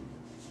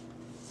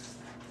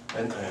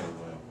 And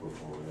well,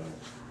 before we went,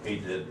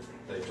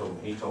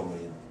 he told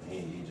me,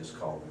 he just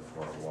called me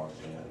before I walked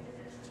in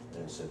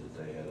and said that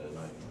they had a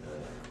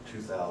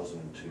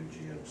 2002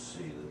 GMC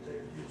that they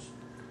had used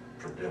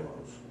for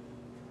demos.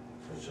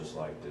 It's just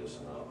like this,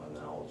 and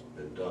now it's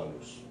been done,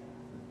 it's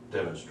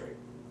demonstrate.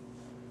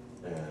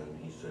 And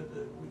he said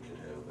that we could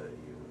have that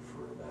unit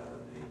for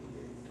about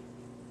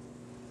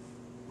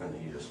 88. And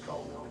he just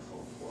called me on the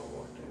phone before I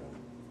walked in.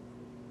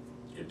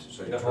 Get to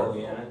say The whole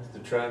unit, the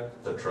truck,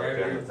 The truck,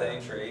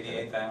 everything for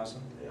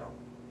 88,000? Yeah.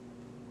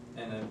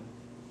 And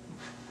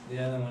the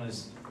other one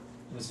was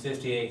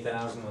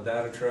 58,000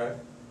 without a truck?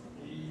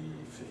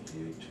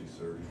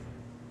 58,230, is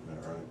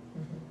that right?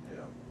 Mm-hmm.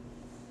 Yeah.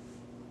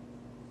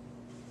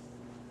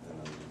 And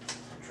then the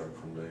truck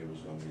from Dave was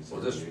gonna be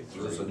Was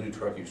this a new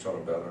truck you was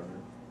talking about, under?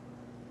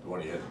 The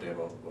one you had to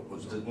demo? What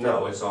was it?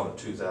 No, it's on a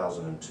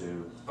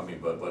 2002. I mean,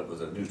 but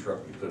was it a new truck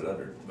you put it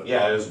under? But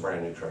Yeah, it was a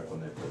brand new truck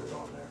when they put it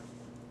on there.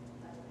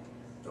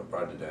 it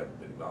probably didn't have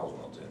many miles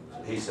on it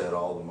then. He said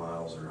all the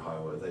miles are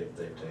highway, they've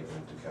taken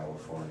it to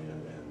California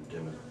and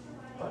get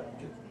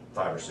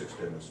 5 or 6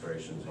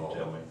 demonstrations, he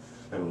tell me.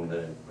 And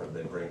then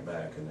they bring it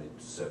back and they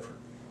sit for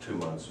 2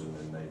 months and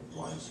then they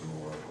line some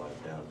more up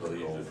like down So to the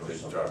you Gulf or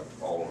just something.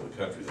 drive all over the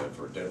country then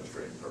for a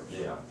demonstrating purpose?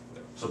 Yeah,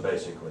 so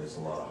basically it's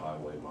a lot of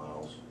highway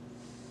miles.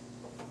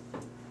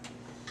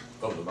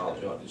 Over the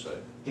miles, you say?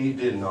 He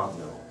did not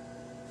know.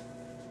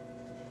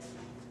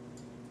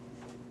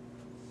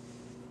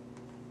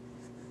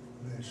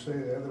 They say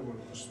the other one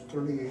was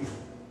 38,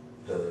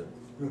 The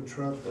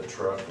truck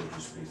truck would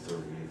just be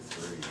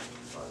 38.3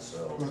 by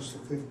itself. plus the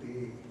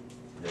 58.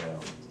 Yeah,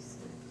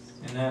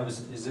 And that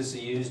was, is this a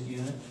used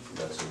unit?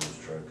 that's a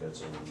used truck,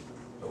 that's an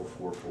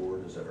 04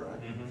 Ford, is that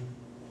right?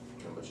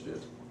 Mm-hmm. How much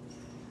did?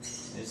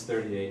 It's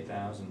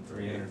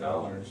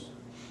 $38,300.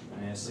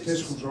 And it's But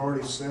this one's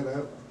already set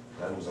up,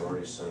 That was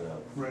already set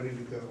up. ready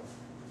to go.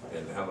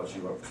 And how much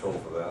you want total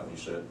for that, you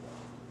said?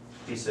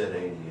 He said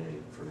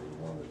 88 for the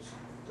one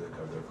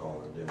they're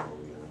calling a demo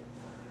unit.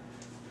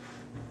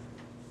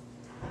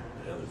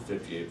 And then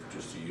 58 for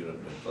just a unit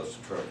and plus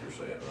the truck, you're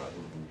saying,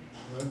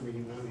 right? That'd be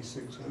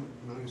 96,000,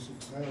 right?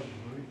 The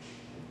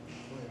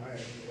way I had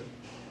it.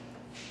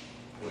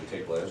 Will it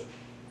take less?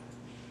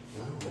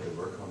 No, they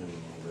work on it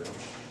a little bit.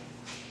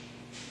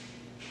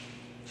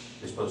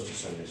 They're supposed to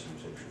send me some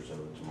pictures of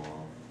it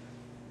tomorrow.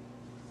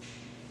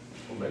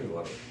 Well, maybe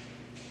we'll have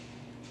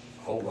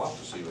a whole lot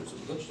to see what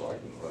it looks like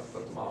and what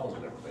the miles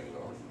and everything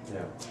are. Yeah.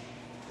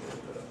 And,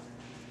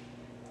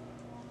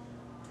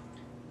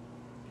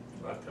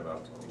 might come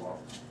out to a lot.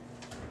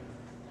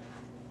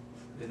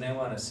 Didn't they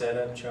want a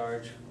setup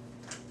charge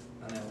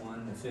on that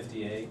one, the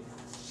 58?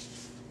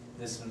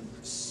 This one,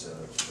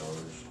 Setup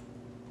charge.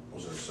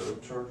 Was there a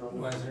setup charge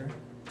on was it? there?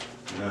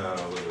 No,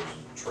 there was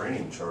a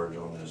training charge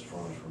on this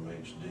from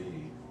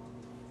HD.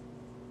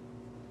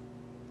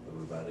 It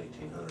was about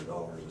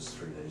 $1,800. It's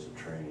 3 days of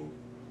training.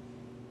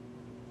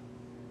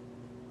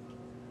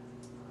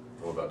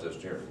 What about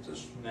this here?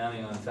 This,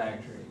 Mounting at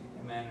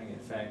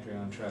factory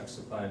on truck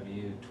supply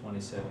view,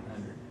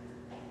 2,700.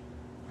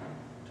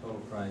 Total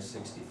price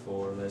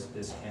 64, less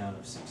discount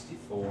of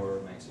 64,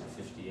 makes it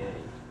 58.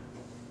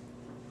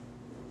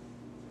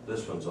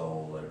 This one's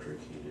all electric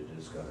heated.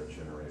 It's got a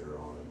generator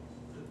on it,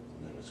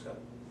 and then it's got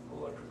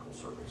electrical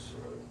circuits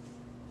through it.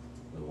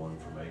 The one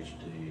from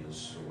HD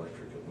is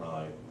electric at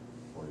night,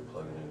 where you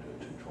plug it into a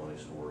 220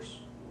 source,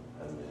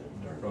 and then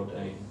during the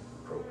day,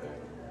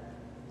 propane.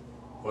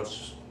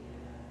 what's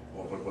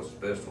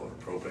the best one?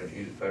 Propane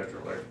heated, faster,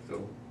 electric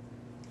though?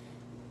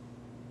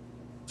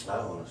 I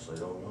honestly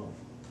don't know.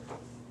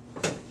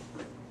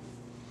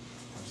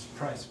 What's the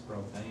price of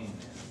propane?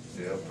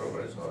 Yeah,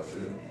 propane's hot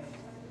too.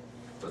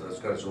 But it's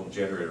got its own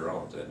generator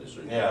on it then, is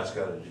it? Yeah, it's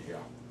got a, yeah.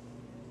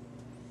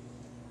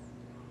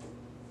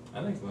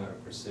 I think we ought to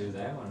pursue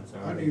that one. It's I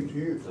already- do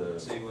too. The,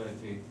 See what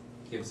if he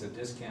gives a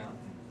discount.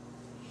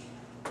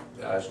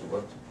 Yeah, I asked him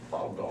what the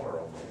bottom dollar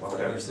on the. Of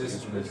course,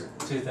 this one was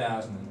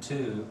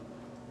 2002,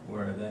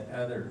 where that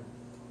other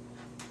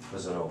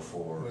was an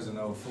 04. was an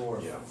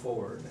 04 Yeah.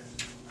 Ford.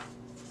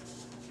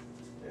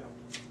 Yeah,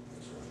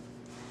 that's right.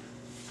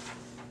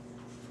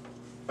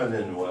 And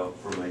then, well,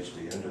 from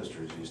HD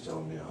Industries, he's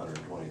telling me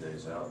 120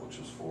 days out, which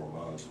is 4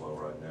 months. Well,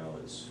 right now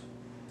it's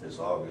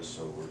August,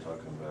 so we're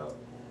talking about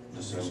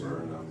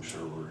December, and I'm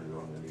sure we're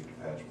going to need to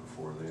patch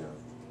before then.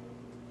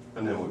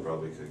 And then we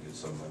probably could get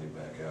some money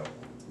back out.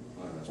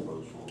 And I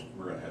suppose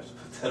we're gonna have to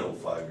put that old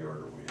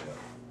 5-yarder we have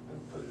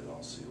and put it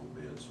on sealed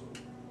bids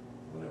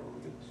whenever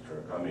we get the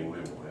truck. I mean, we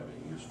won't have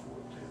any use for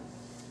it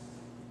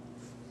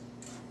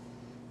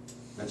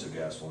then. It's a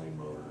gasoline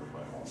motor,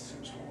 everybody wants,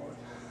 seems to want it.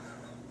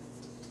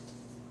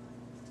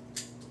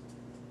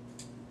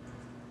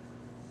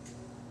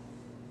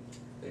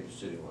 Maybe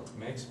city one.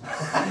 Makes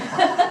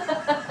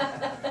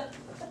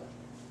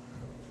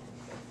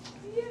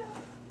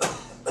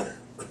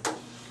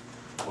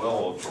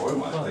Well, Troy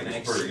might Well, think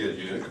thanks. it's a pretty good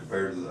unit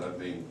compared to the,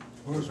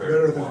 Well, it's compared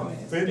better to than one.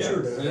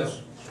 Venture Yeah.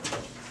 does.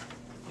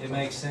 It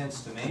makes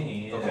sense to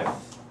me. Okay.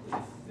 If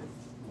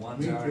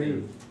one's Me already.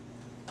 too.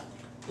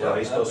 Yeah,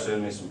 he's supposed to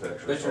send me some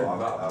pictures. Picture, so I'll-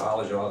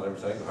 mileage on it and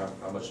everything,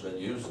 how much it's been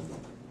used and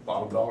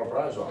bottom dollar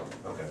price on it.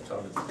 Okay.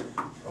 Tell me,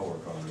 I'll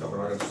work on it. tell me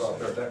we're gonna stop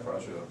there at that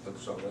price, we're gonna look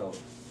at something else.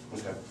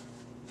 Okay.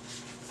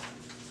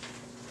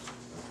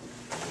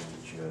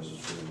 You guys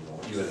is really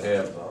going. You would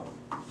have,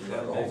 you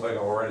have the whole thing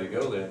all ready to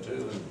go then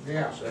too. And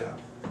Yeah. Yeah.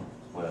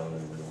 Well,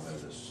 then we don't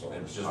have this. And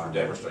it's just for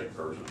demonstrating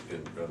purposes, it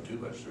couldn't run too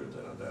much through it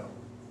then, I doubt.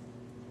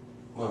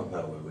 Well,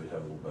 that way we'd have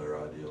a little better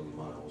idea of the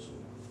miles and.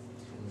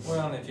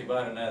 Well, and if you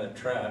bought another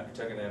truck,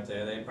 took it up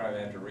there, they'd probably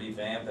have to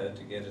revamp it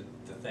to get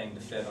the thing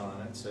to fit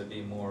on it, so it'd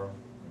be more.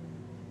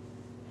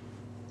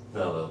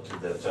 No,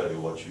 they'll tell you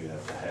what you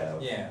have to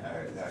have. Yeah.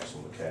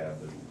 Axle, the cab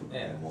and Yeah.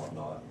 and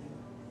whatnot.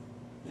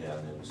 Yeah,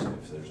 and then see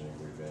if there's any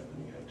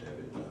revamping, you have to have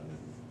it done. And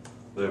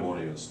they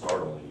won't even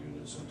start on the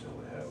units until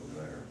they have them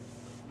there.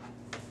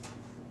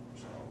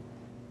 So,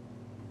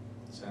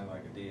 Sound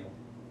like a deal.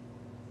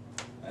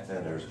 I and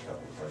think there's a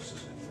couple of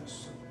prices in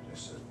this, and they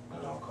said,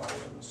 and I'll call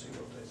them and see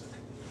what they think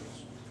of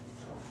this.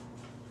 So,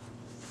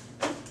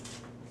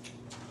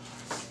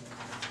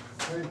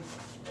 Okay.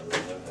 other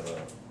than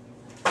that,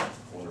 have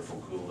a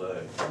wonderful, cool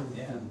day.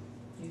 Yeah.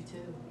 You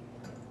too.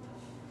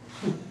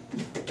 You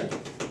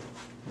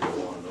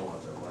don't wanna know what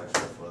that black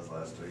stuff was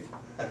last week.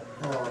 Oh,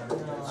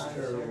 that's I'm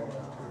terrible. sure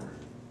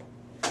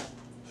not.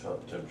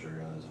 Shot temperature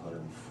is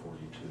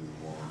 142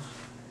 watts.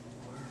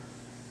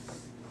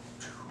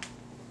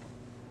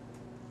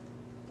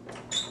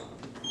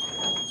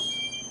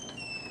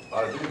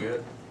 Ought to do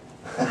good.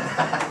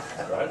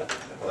 Right?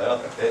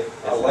 Well,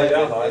 I'll lay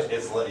down nice.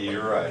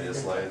 You're right,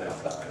 it's laying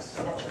out nice. That's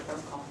your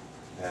phone call.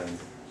 And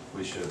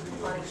we should be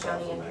Bonnie going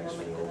south County of Economic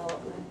Maxfield.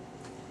 Development.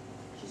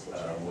 She said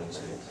she had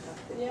Wednesday.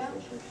 Yeah.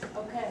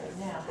 Okay,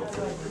 now, how do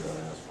Hopefully I we're do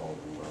gonna this? asphalt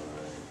and run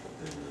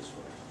it this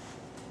way.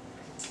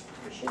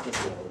 You should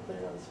just be able to put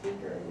it on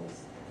speaker and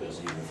just Because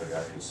even if I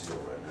got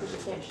concealed right Because you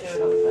now. can't share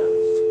it on the phone.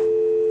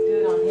 Do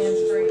it on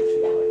hands-free.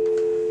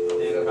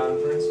 Data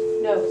conference?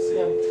 No,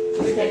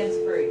 it's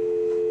hands-free.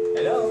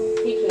 Hello?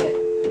 He can't.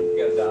 You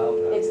got a dial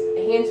pad. It's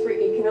hands-free,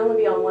 it can only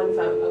be on one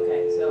phone.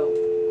 Okay, so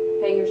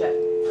hang your shut.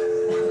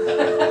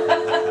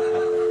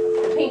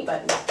 The pink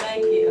button.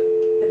 Thank you.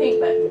 The pink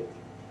button.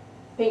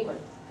 Pink one.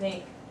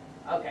 Pink.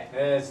 Okay.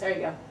 Yes. There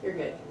you go. You're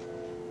good.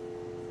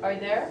 Are you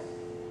there?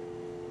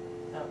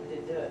 No, we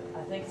didn't do it.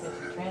 I think since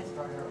you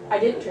transferred her. I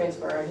didn't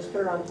transfer her. I just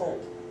put her on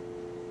hold.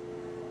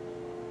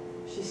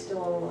 She's still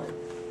on the line.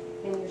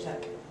 Hang your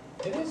shut.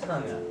 It is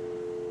hung up.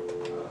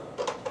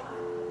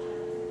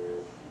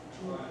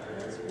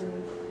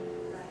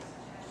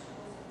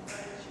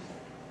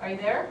 Are you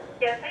there?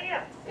 Yes, I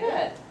am.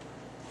 Good.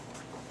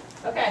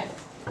 Okay.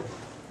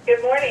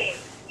 Good morning.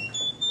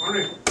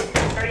 Morning.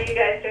 How are you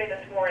guys doing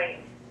this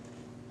morning?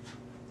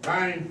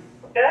 Fine.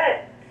 Good.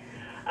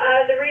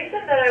 The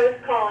reason that I was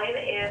calling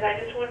is I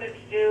just wanted to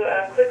do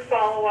a quick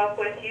follow-up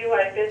with you.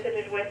 I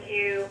visited with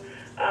you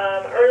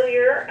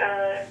earlier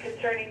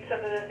concerning some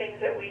of the things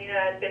that we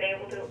had been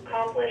able to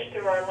accomplish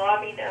through our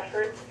lobbying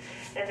efforts,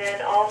 and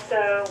then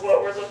also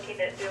what we're looking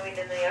at doing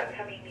in the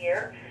upcoming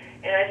year.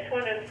 And I just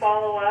wanted to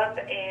follow up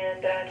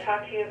and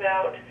talk to you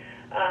about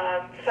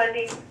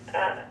funding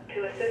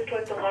to assist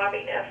with the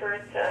lobbying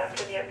efforts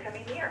for the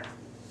upcoming year.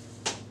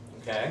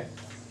 Okay.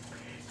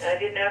 And I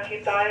didn't know if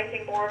you thought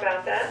anything more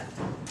about that.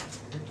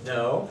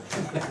 No.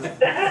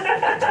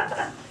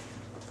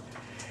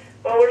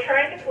 Well, we're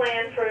trying to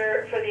plan for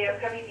the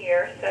upcoming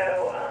year,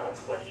 so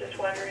was just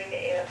wondering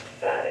if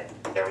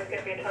there was going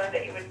to be a time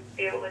that you would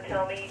be able to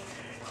tell me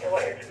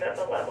what your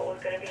commitment level was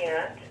going to be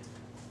at.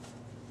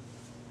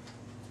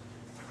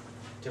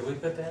 Did we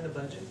put that in the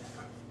budget?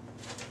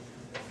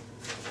 I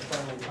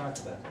thought we talked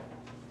about that.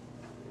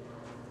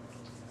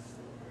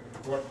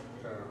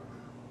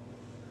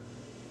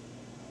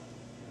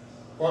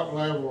 What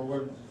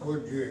level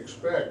would you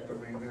expect? I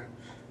mean, that's,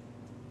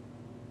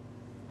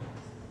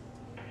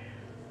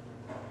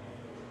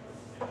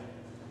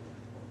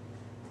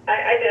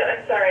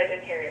 I'm sorry, I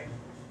didn't hear you.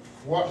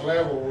 what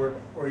level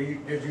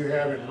did you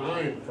have in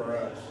mind for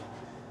us?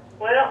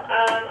 Well,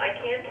 I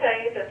can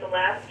tell you that the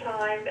last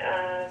time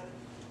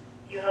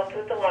you helped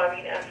with the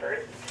lobbying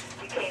efforts,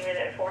 you came in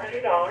at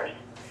 $400.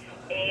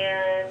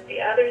 And the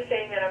other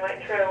thing that I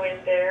might throw in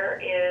there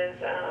is,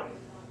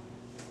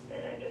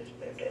 and I just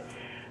moved it,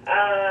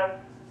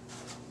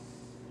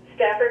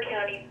 Stafford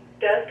County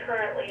does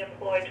currently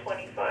employ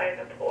 25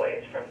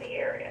 employees from the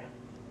area.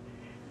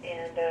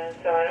 And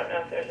so I don't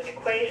know if there's an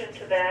equation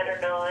to that or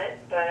not,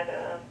 but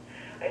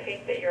I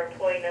think that your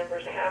employee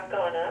numbers have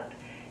gone up.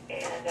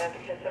 And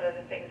because some of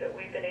the things that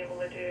we've been able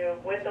to do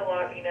with the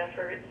lobbying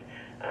efforts,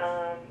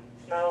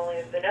 not only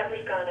have the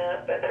numbers gone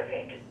up, but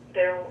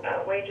their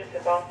wages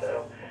have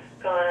also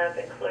gone up,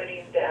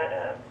 including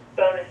that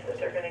bonus that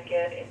they're going to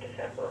get in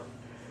December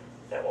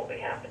that will be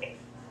happening.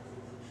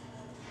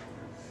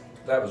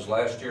 That was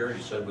last year,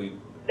 you said we.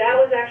 That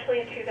was actually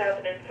in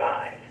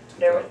 2005.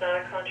 There was not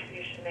a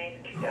contribution made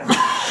in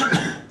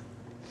 2005.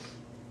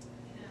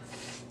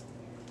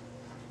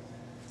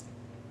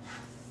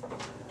 Do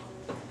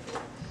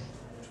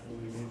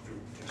we need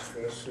to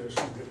discuss this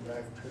and get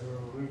back to her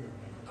on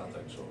it? I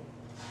think so.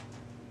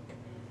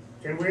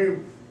 Can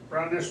we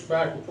run this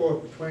back and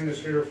forth between us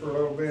here for a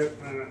little bit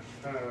and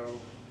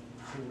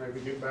maybe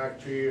get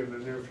back to you in the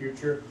near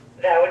future?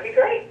 That would be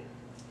great.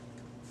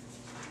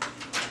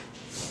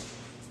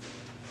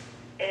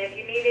 And if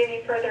you need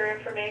any further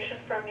information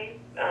from me,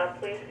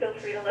 please feel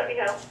free to let me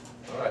know.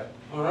 All right.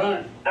 All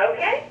right,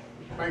 Okay?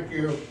 thank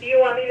you. Do you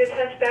want me to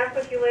touch back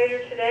with you later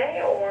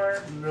today,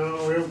 or?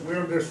 No, we'll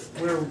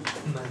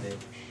Monday.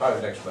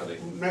 Probably next Monday.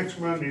 next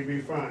Monday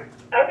be fine.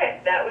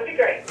 Okay, that would be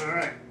great. All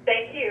right,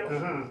 Thank you.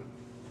 uh-huh,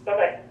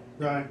 Bye-bye.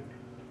 bye.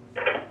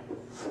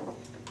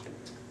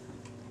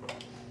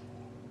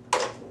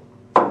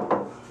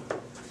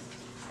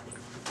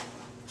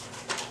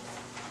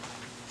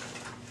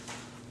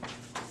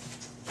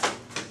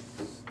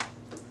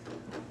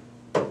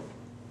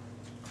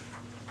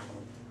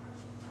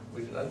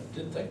 I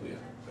didn't think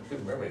I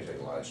couldn't remember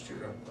anything last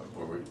year.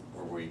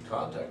 Were we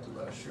contacted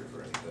last year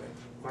for anything?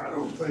 I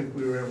don't think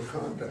we were ever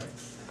contacted,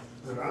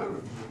 that I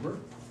remember.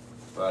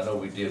 But I know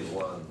we did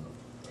one,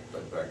 I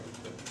think back,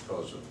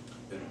 because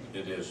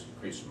it is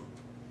increasing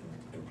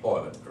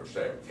employment for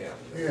Stafford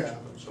County. Yeah.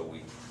 And so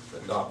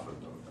but not for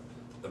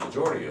the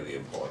majority of the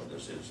employment,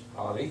 this is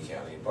Pawnee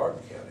County and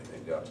Barton County.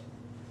 They've got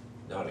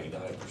 99% of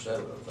it,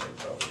 I think,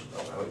 probably. I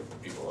don't know how many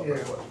people up there,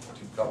 Yeah.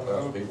 what, couple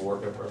thousand people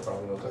working up there,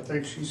 probably, don't I they?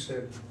 think she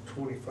said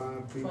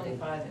 25 people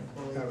 25 out of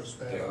employees. Yeah, I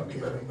Stafford mean,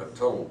 County. but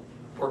total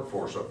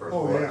workforce up there is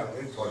Oh, what, yeah,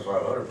 it's-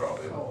 2,500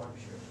 probably. Oh, I'm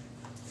sure.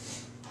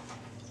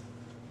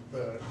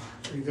 But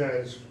you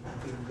guys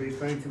can be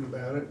thinking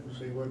about it and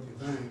see what you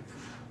think.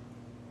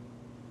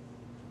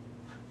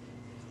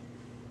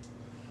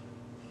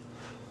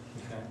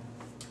 Okay.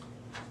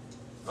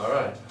 All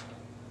right.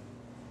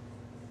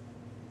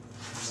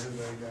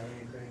 Anybody got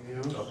anything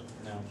else? Nope.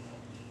 No.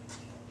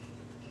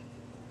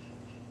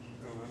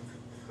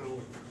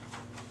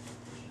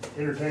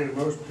 entertain a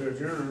motion to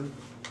adjourn.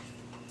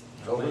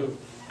 So moved.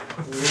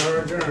 We are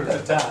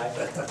adjourned.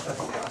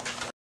 Tie.